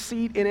fruit with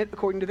seed in it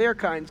according to their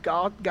kinds.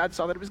 God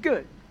saw that it was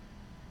good.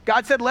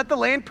 God said, "Let the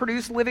land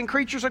produce living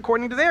creatures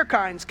according to their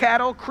kinds,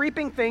 cattle,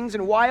 creeping things,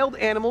 and wild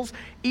animals,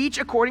 each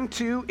according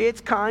to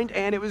its kind,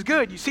 and it was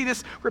good." You see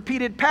this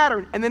repeated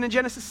pattern. And then in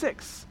Genesis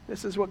 6,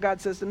 this is what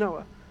God says to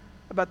Noah.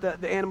 about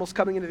the animals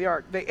coming into the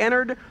ark. They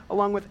entered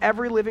along with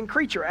every living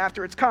creature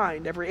after its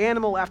kind, every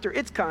animal after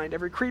its kind,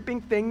 every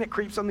creeping thing that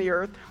creeps on the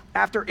earth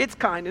after its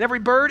kind, and every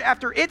bird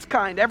after its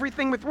kind,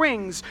 everything with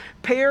wings.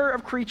 Pair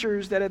of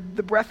creatures that had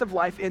the breath of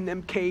life in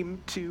them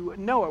came to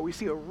Noah. We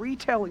see a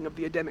retelling of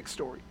the Edenic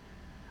story,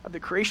 of the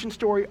creation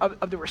story,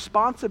 of the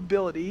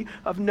responsibility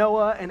of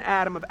Noah and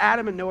Adam, of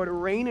Adam and Noah to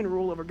reign and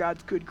rule over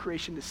God's good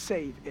creation, to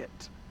save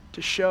it,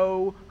 to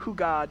show who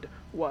God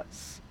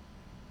was.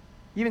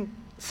 You even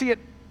see it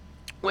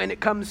when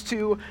it comes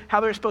to how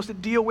they're supposed to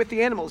deal with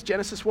the animals.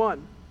 Genesis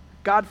 1.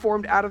 God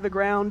formed out of the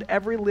ground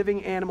every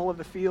living animal of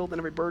the field and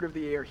every bird of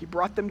the air. He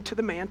brought them to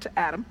the man, to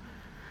Adam,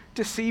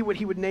 to see what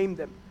he would name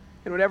them.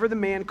 And whatever the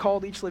man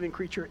called each living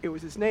creature, it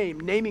was his name.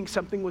 Naming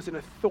something was an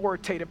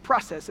authoritative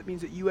process. It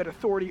means that you had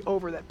authority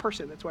over that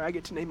person. That's why I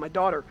get to name my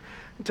daughter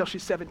until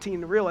she's 17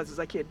 and realizes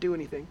I can't do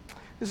anything.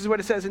 This is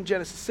what it says in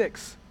Genesis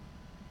 6.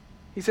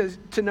 He says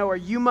to Noah,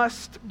 you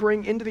must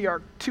bring into the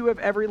ark 2 of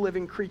every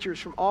living creatures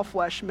from all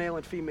flesh, male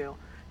and female,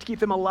 to keep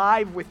them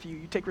alive with you.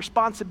 You take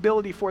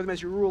responsibility for them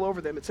as you rule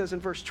over them. It says in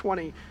verse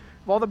 20,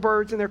 of all the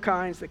birds and their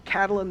kinds, the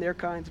cattle and their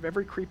kinds, of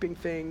every creeping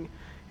thing,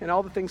 and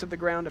all the things of the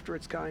ground after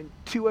its kind,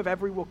 2 of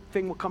every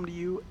thing will come to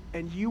you,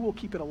 and you will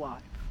keep it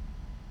alive.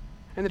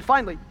 And then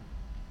finally,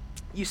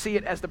 you see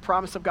it as the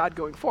promise of God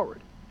going forward.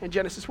 In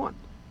Genesis 1,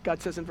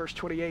 God says in verse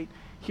 28,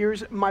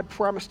 here's my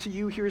promise to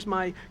you, here's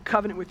my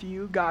covenant with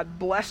you. God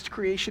blessed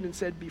creation and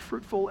said, be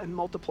fruitful and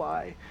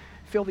multiply,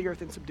 fill the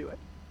earth and subdue it.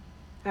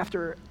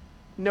 After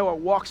Noah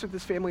walks with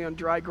his family on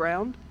dry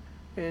ground,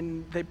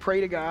 and they pray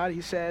to God.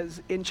 He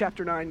says in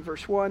chapter 9,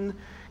 verse 1,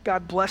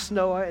 God blessed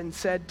Noah and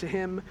said to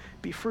him,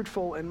 be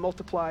fruitful and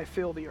multiply,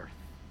 fill the earth.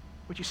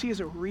 What you see is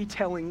a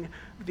retelling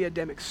of the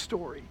Edenic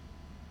story.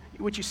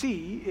 What you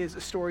see is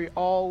a story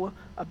all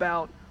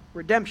about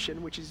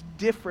redemption, which is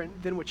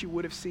different than what you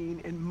would have seen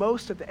in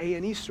most of the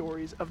A&E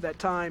stories of that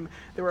time.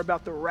 They were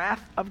about the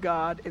wrath of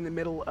God in the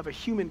middle of a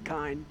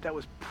humankind that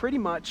was pretty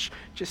much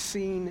just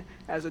seen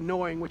as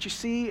annoying. What you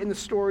see in the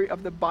story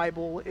of the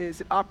Bible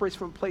is it operates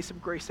from a place of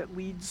grace that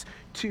leads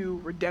to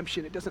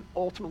redemption. It doesn't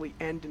ultimately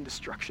end in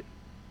destruction.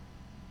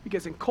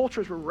 Because in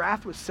cultures where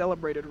wrath was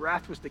celebrated,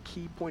 wrath was the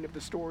key point of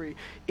the story.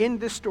 In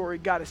this story,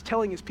 God is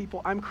telling his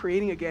people, I'm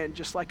creating again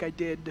just like I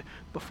did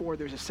before.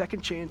 There's a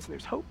second chance and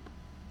there's hope.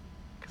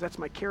 That's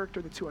my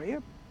character, that's who I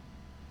am.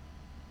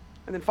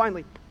 And then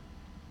finally,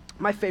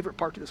 my favorite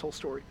part of this whole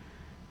story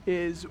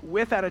is,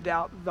 without a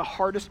doubt, the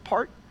hardest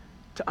part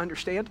to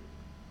understand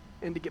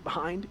and to get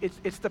behind.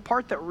 It's the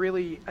part that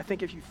really, I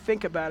think if you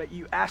think about it,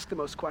 you ask the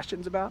most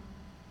questions about.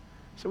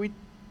 So we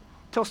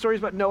tell stories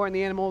about Noah and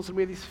the animals, and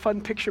we have these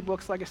fun picture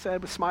books, like I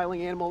said, with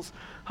smiling animals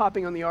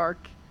hopping on the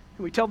ark.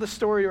 And we tell this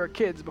story to our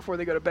kids before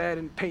they go to bed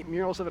and paint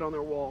murals of it on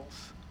their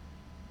walls.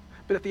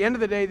 But at the end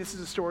of the day, this is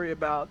a story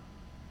about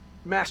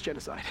mass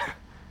genocide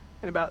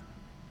and about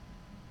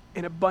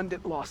an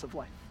abundant loss of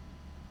life.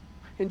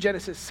 In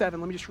Genesis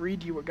 7, let me just read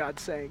to you what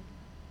God's saying.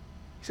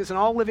 He says, and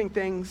all living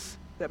things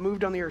that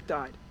moved on the earth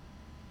died,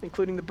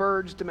 including the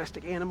birds,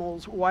 domestic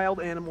animals,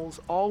 wild animals,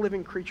 all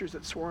living creatures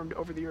that swarmed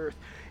over the earth,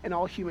 and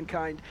all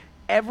humankind.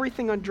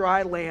 Everything on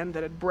dry land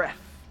that had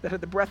breath, that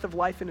had the breath of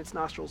life in its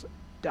nostrils,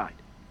 died.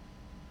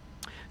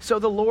 So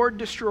the Lord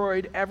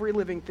destroyed every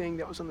living thing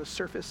that was on the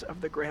surface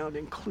of the ground,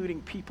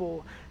 including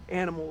people,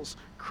 animals,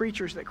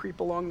 creatures that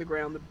creep along the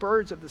ground, the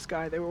birds of the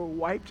sky. They were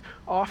wiped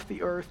off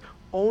the earth.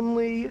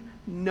 Only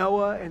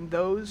Noah and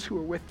those who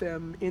were with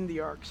them in the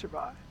ark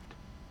survived.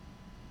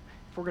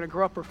 If we're going to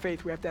grow up our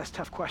faith, we have to ask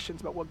tough questions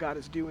about what God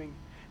is doing.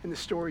 And the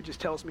story just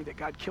tells me that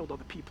God killed all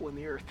the people in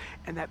the earth.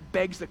 And that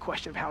begs the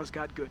question of, how is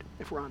God good,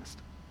 if we're honest?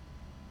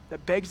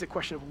 That begs the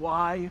question of,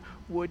 why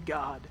would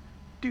God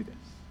do this?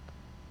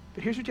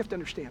 But here's what you have to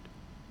understand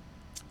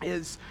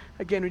is,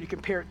 again, when you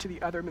compare it to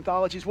the other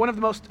mythologies, one of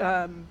the most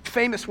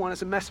famous one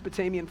is a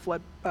Mesopotamian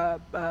flood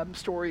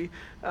story,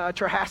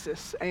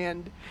 Trahasis.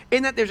 And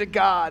in that there's a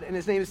god, and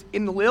his name is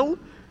Enlil.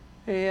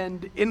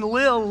 And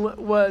Enlil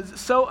was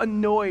so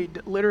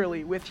annoyed,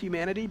 literally, with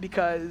humanity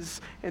because,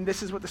 and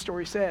this is what the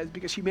story says,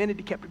 because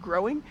humanity kept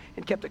growing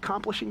and kept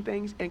accomplishing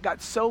things and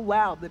got so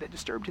loud that it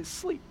disturbed his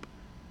sleep.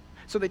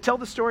 So they tell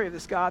the story of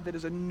this God that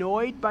is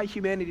annoyed by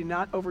humanity,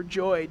 not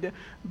overjoyed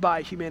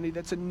by humanity,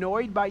 that's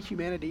annoyed by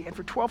humanity. And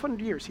for 1,200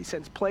 years, he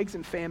sends plagues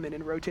and famine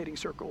in rotating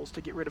circles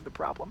to get rid of the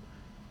problem.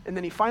 And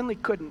then he finally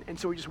couldn't, and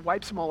so he just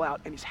wipes them all out,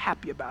 and he's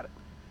happy about it.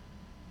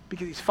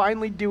 Because he's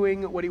finally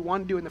doing what he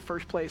wanted to do in the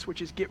first place, which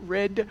is get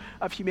rid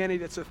of humanity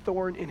that's a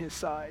thorn in his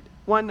side.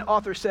 One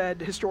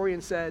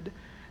historian said,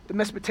 the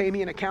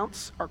Mesopotamian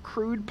accounts are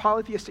crude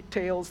polytheistic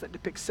tales that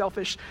depict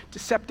selfish,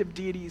 deceptive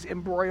deities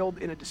embroiled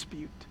in a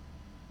dispute.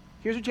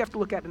 Here's what you have to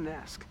look at and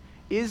ask.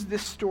 Is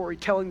this story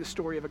telling the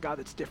story of a God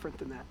that's different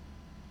than that?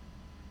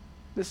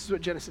 This is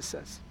what Genesis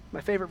says.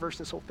 My favorite verse in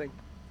this whole thing.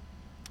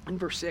 In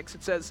verse 6,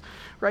 it says,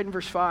 right in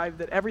verse 5,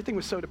 that everything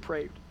was so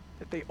depraved,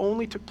 that they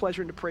only took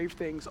pleasure in depraved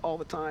things all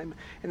the time.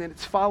 And then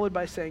it's followed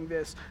by saying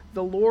this,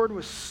 the Lord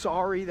was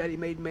sorry that he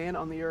made man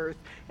on the earth,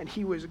 and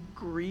he was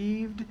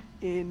grieved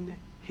in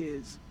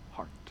his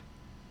heart.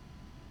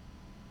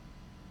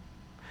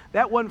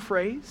 That one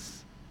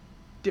phrase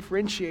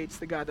differentiates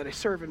the God that I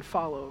serve and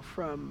follow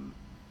from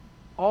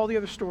all the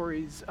other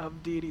stories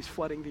of deities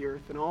flooding the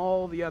earth and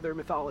all the other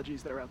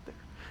mythologies that are out there.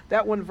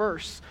 That one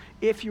verse,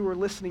 if you were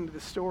listening to the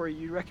story,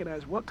 you'd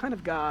recognize what kind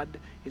of God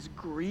is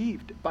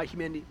grieved by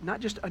humanity, not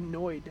just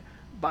annoyed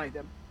by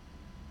them.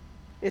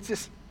 It's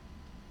this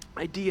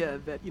idea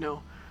that,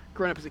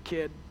 growing up as a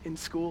kid in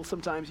school,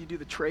 sometimes you do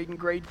the trade and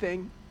grade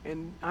thing,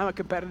 and I'm a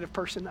competitive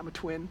person. I'm a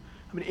twin.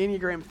 I'm an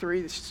Enneagram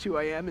 3. That's just who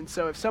I am. And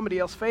so if somebody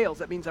else fails,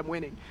 that means I'm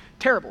winning.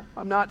 Terrible.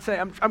 I'm not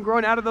saying, I'm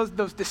growing out of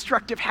those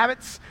destructive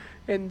habits.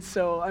 And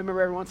so I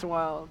remember every once in a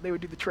while, they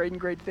would do the trade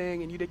and grade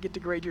thing, and you didn't get to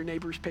grade your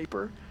neighbor's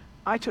paper.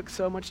 I took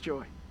so much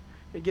joy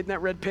in getting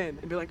that red pen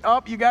and be like,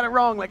 oh, you got it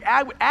wrong. Like,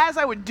 as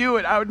I would do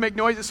it, I would make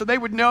noises so they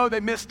would know they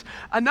missed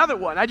another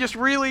one. I just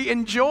really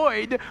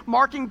enjoyed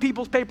marking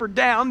people's paper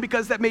down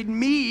because that made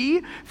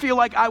me feel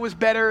like I was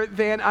better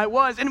than I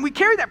was. And we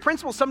carry that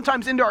principle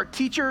sometimes into our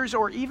teachers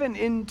or even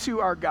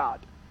into our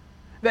God.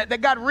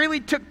 That God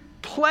really took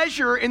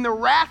pleasure in the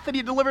wrath that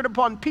he delivered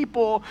upon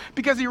people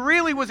because he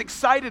really was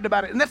excited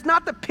about it. And that's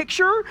not the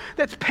picture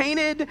that's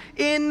painted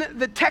in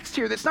the text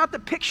here. That's not the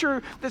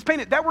picture that's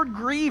painted. That word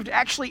grieved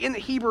actually in the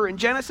Hebrew in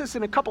Genesis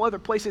and a couple other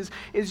places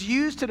is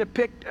used to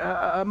depict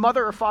a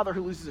mother or father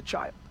who loses a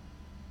child.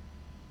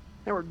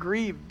 That word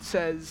grieved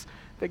says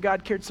that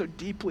God cared so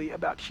deeply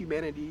about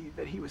humanity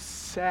that he was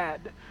sad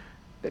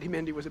that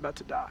humanity was about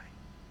to die.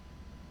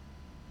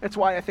 That's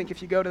why I think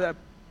if you go to the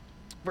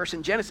verse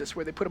in Genesis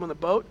where they put him on the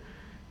boat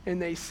and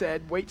they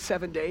said, wait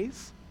 7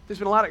 days. There's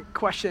been a lot of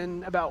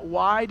question about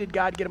why did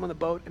God get him on the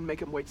boat and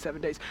make him wait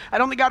 7 days. I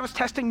don't think God was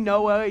testing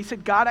Noah. He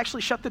said God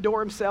actually shut the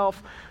door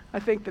himself. I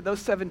think that those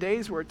 7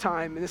 days were a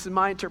time, and this is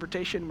my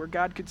interpretation, where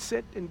God could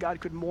sit and God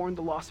could mourn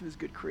the loss of his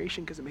good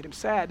creation because it made him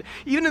sad.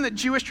 Even in the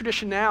Jewish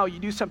tradition now, you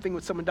do something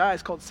when someone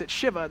dies called Sit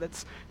Shiva.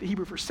 That's the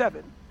Hebrew for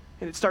 7,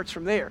 and it starts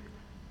from there.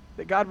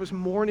 That God was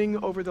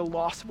mourning over the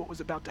loss of what was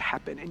about to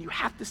happen. And you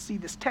have to see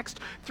this text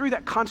through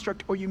that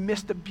construct or you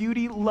miss the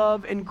beauty,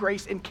 love, and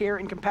grace, and care,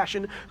 and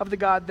compassion of the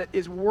God that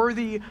is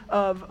worthy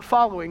of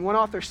following. One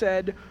author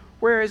said,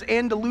 whereas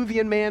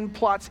antediluvian man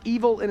plots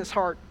evil in his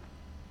heart,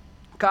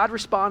 God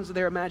responds to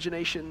their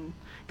imagination.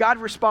 God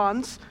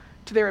responds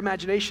to their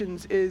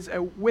imaginations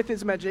with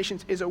his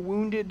imaginations is a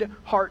wounded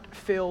heart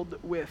filled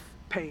with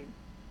pain.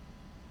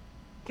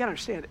 You gotta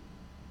understand it.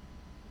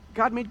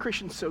 God made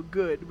creation so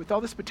good with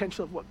all this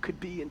potential of what could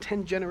be, and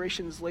 10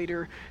 generations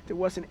later, there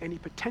wasn't any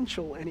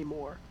potential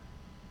anymore.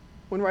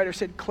 One writer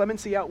said,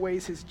 clemency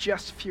outweighs his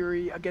just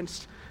fury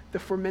against the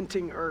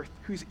fermenting earth,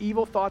 whose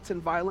evil thoughts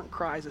and violent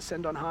cries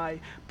ascend on high,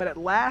 but at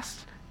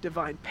last,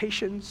 divine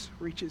patience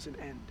reaches an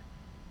end.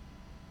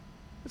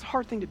 It's a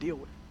hard thing to deal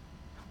with.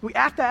 We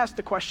have to ask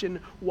the question,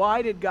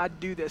 why did God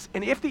do this?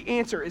 And if the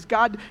answer is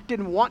God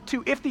didn't want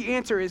to, if the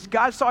answer is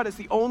God saw it as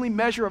the only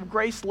measure of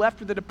grace left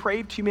for the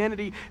depraved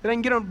humanity, then I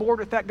can get on board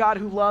with that God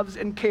who loves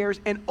and cares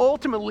and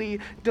ultimately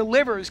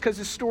delivers, because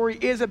the story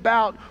is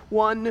about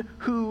one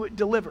who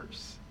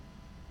delivers.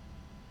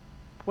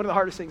 One of the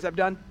hardest things I've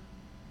done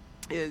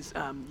is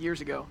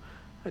years ago,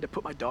 I had to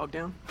put my dog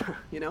down,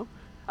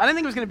 I didn't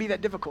think it was going to be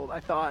that difficult.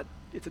 I thought,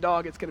 it's a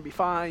dog, it's going to be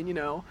fine,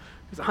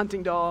 It's a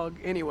hunting dog.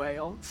 Anyway,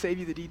 I'll save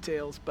you the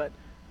details, but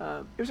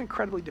it was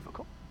incredibly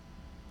difficult.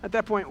 At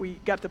that point, we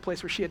got to the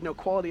place where she had no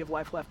quality of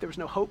life left. There was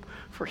no hope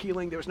for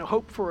healing. There was no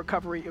hope for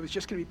recovery. It was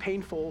just going to be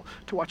painful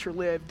to watch her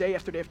live day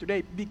after day after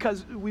day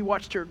because we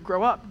watched her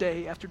grow up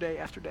day after day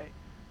after day.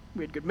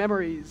 We had good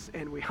memories,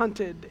 and we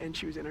hunted, and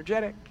she was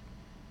energetic.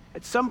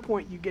 At some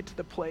point, you get to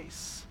the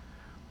place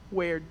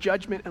where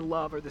judgment and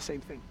love are the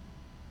same thing.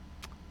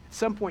 At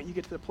some point, you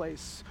get to the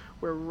place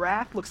where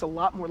wrath looks a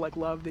lot more like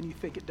love than you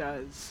think it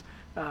does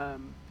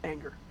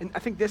anger. And I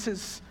think this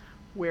is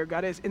where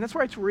God is. And that's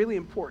why it's really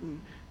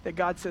important that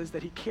God says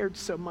that he cared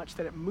so much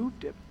that it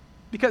moved him.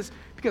 Because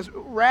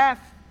wrath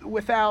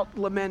without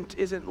lament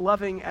isn't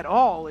loving at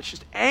all. It's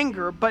just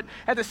anger. But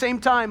at the same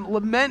time,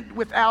 lament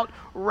without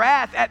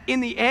wrath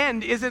in the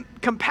end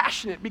isn't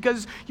compassionate,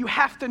 because you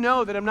have to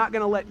know that I'm not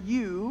going to let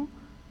you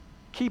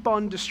keep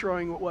on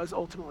destroying what was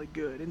ultimately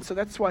good. And so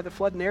that's why the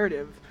flood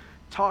narrative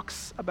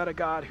talks about a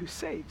God who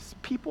saves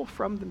people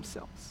from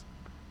themselves.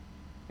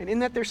 And in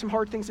that, there's some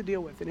hard things to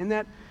deal with. And in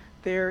that,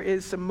 there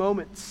is some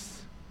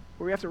moments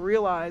where we have to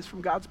realize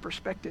from God's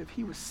perspective,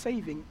 he was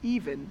saving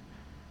even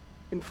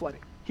in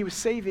flooding. He was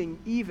saving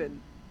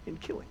even in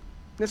killing.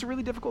 And that's a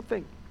really difficult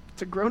thing.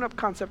 It's a grown-up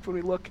concept when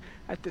we look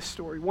at this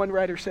story. One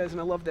writer says,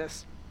 and I love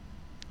this,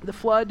 the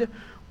flood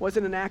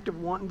wasn't an act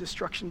of wanton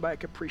destruction by a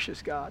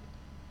capricious God.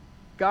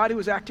 God who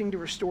was acting to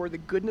restore the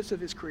goodness of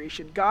his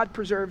creation. God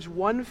preserves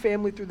one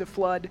family through the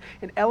flood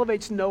and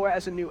elevates Noah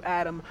as a new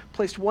Adam,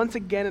 placed once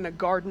again in a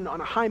garden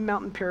on a high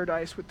mountain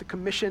paradise with the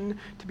commission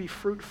to be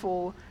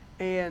fruitful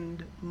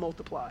and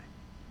multiply.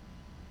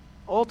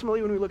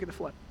 Ultimately, when we look at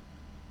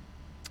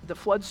the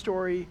flood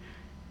story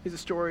is a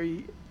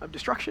story of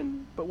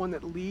destruction, but one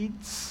that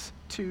leads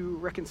to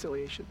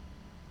reconciliation.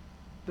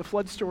 The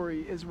flood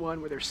story is one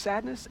where there's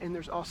sadness and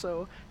there's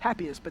also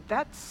happiness, but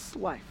that's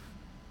life.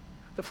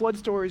 The flood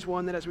story is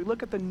one that as we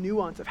look at the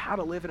nuance of how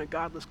to live in a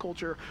godless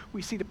culture,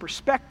 we see the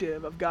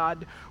perspective of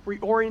God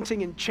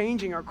reorienting and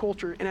changing our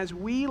culture. And as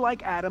we,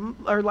 like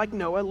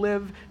Noah,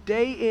 live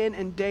day in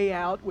and day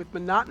out with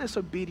monotonous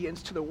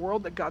obedience to the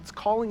world that God's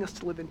calling us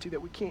to live into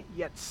that we can't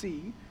yet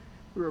see,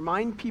 we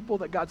remind people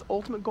that God's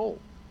ultimate goal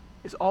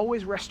is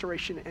always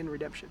restoration and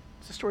redemption.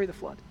 It's the story of the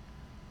flood.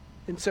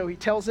 And so he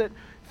tells it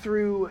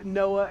through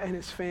Noah and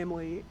his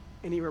family,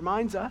 and he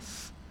reminds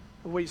us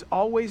of what he's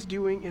always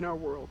doing in our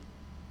world,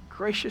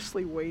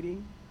 graciously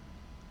waiting,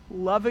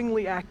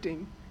 lovingly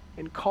acting,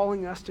 and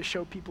calling us to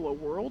show people a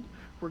world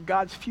where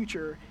God's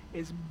future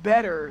is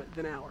better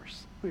than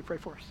ours. Let me pray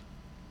for us.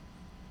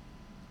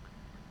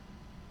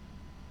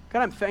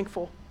 God, I'm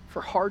thankful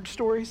for hard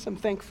stories. I'm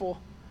thankful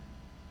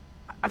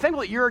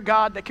that you're a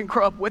God that can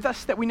grow up with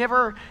us, that we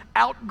never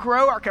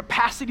outgrow our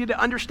capacity to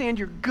understand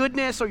your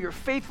goodness or your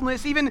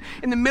faithfulness, even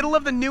in the middle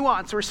of the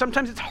nuance where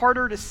sometimes it's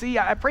harder to see.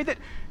 I pray that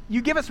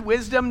you give us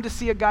wisdom to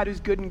see a God who's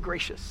good and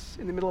gracious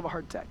in the middle of a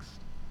hard text.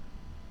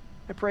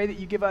 I pray that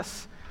you give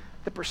us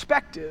the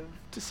perspective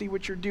to see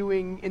what you're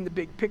doing in the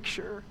big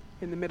picture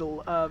in the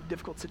middle of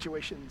difficult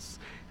situations.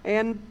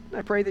 And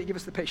I pray that you give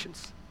us the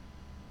patience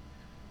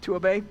to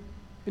obey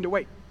and to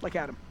wait, like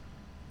Adam,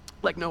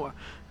 like Noah,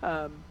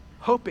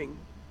 hoping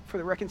for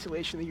the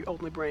reconciliation that you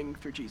ultimately bring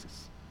through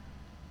Jesus.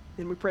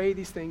 And we pray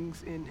these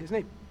things in his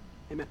name.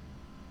 Amen.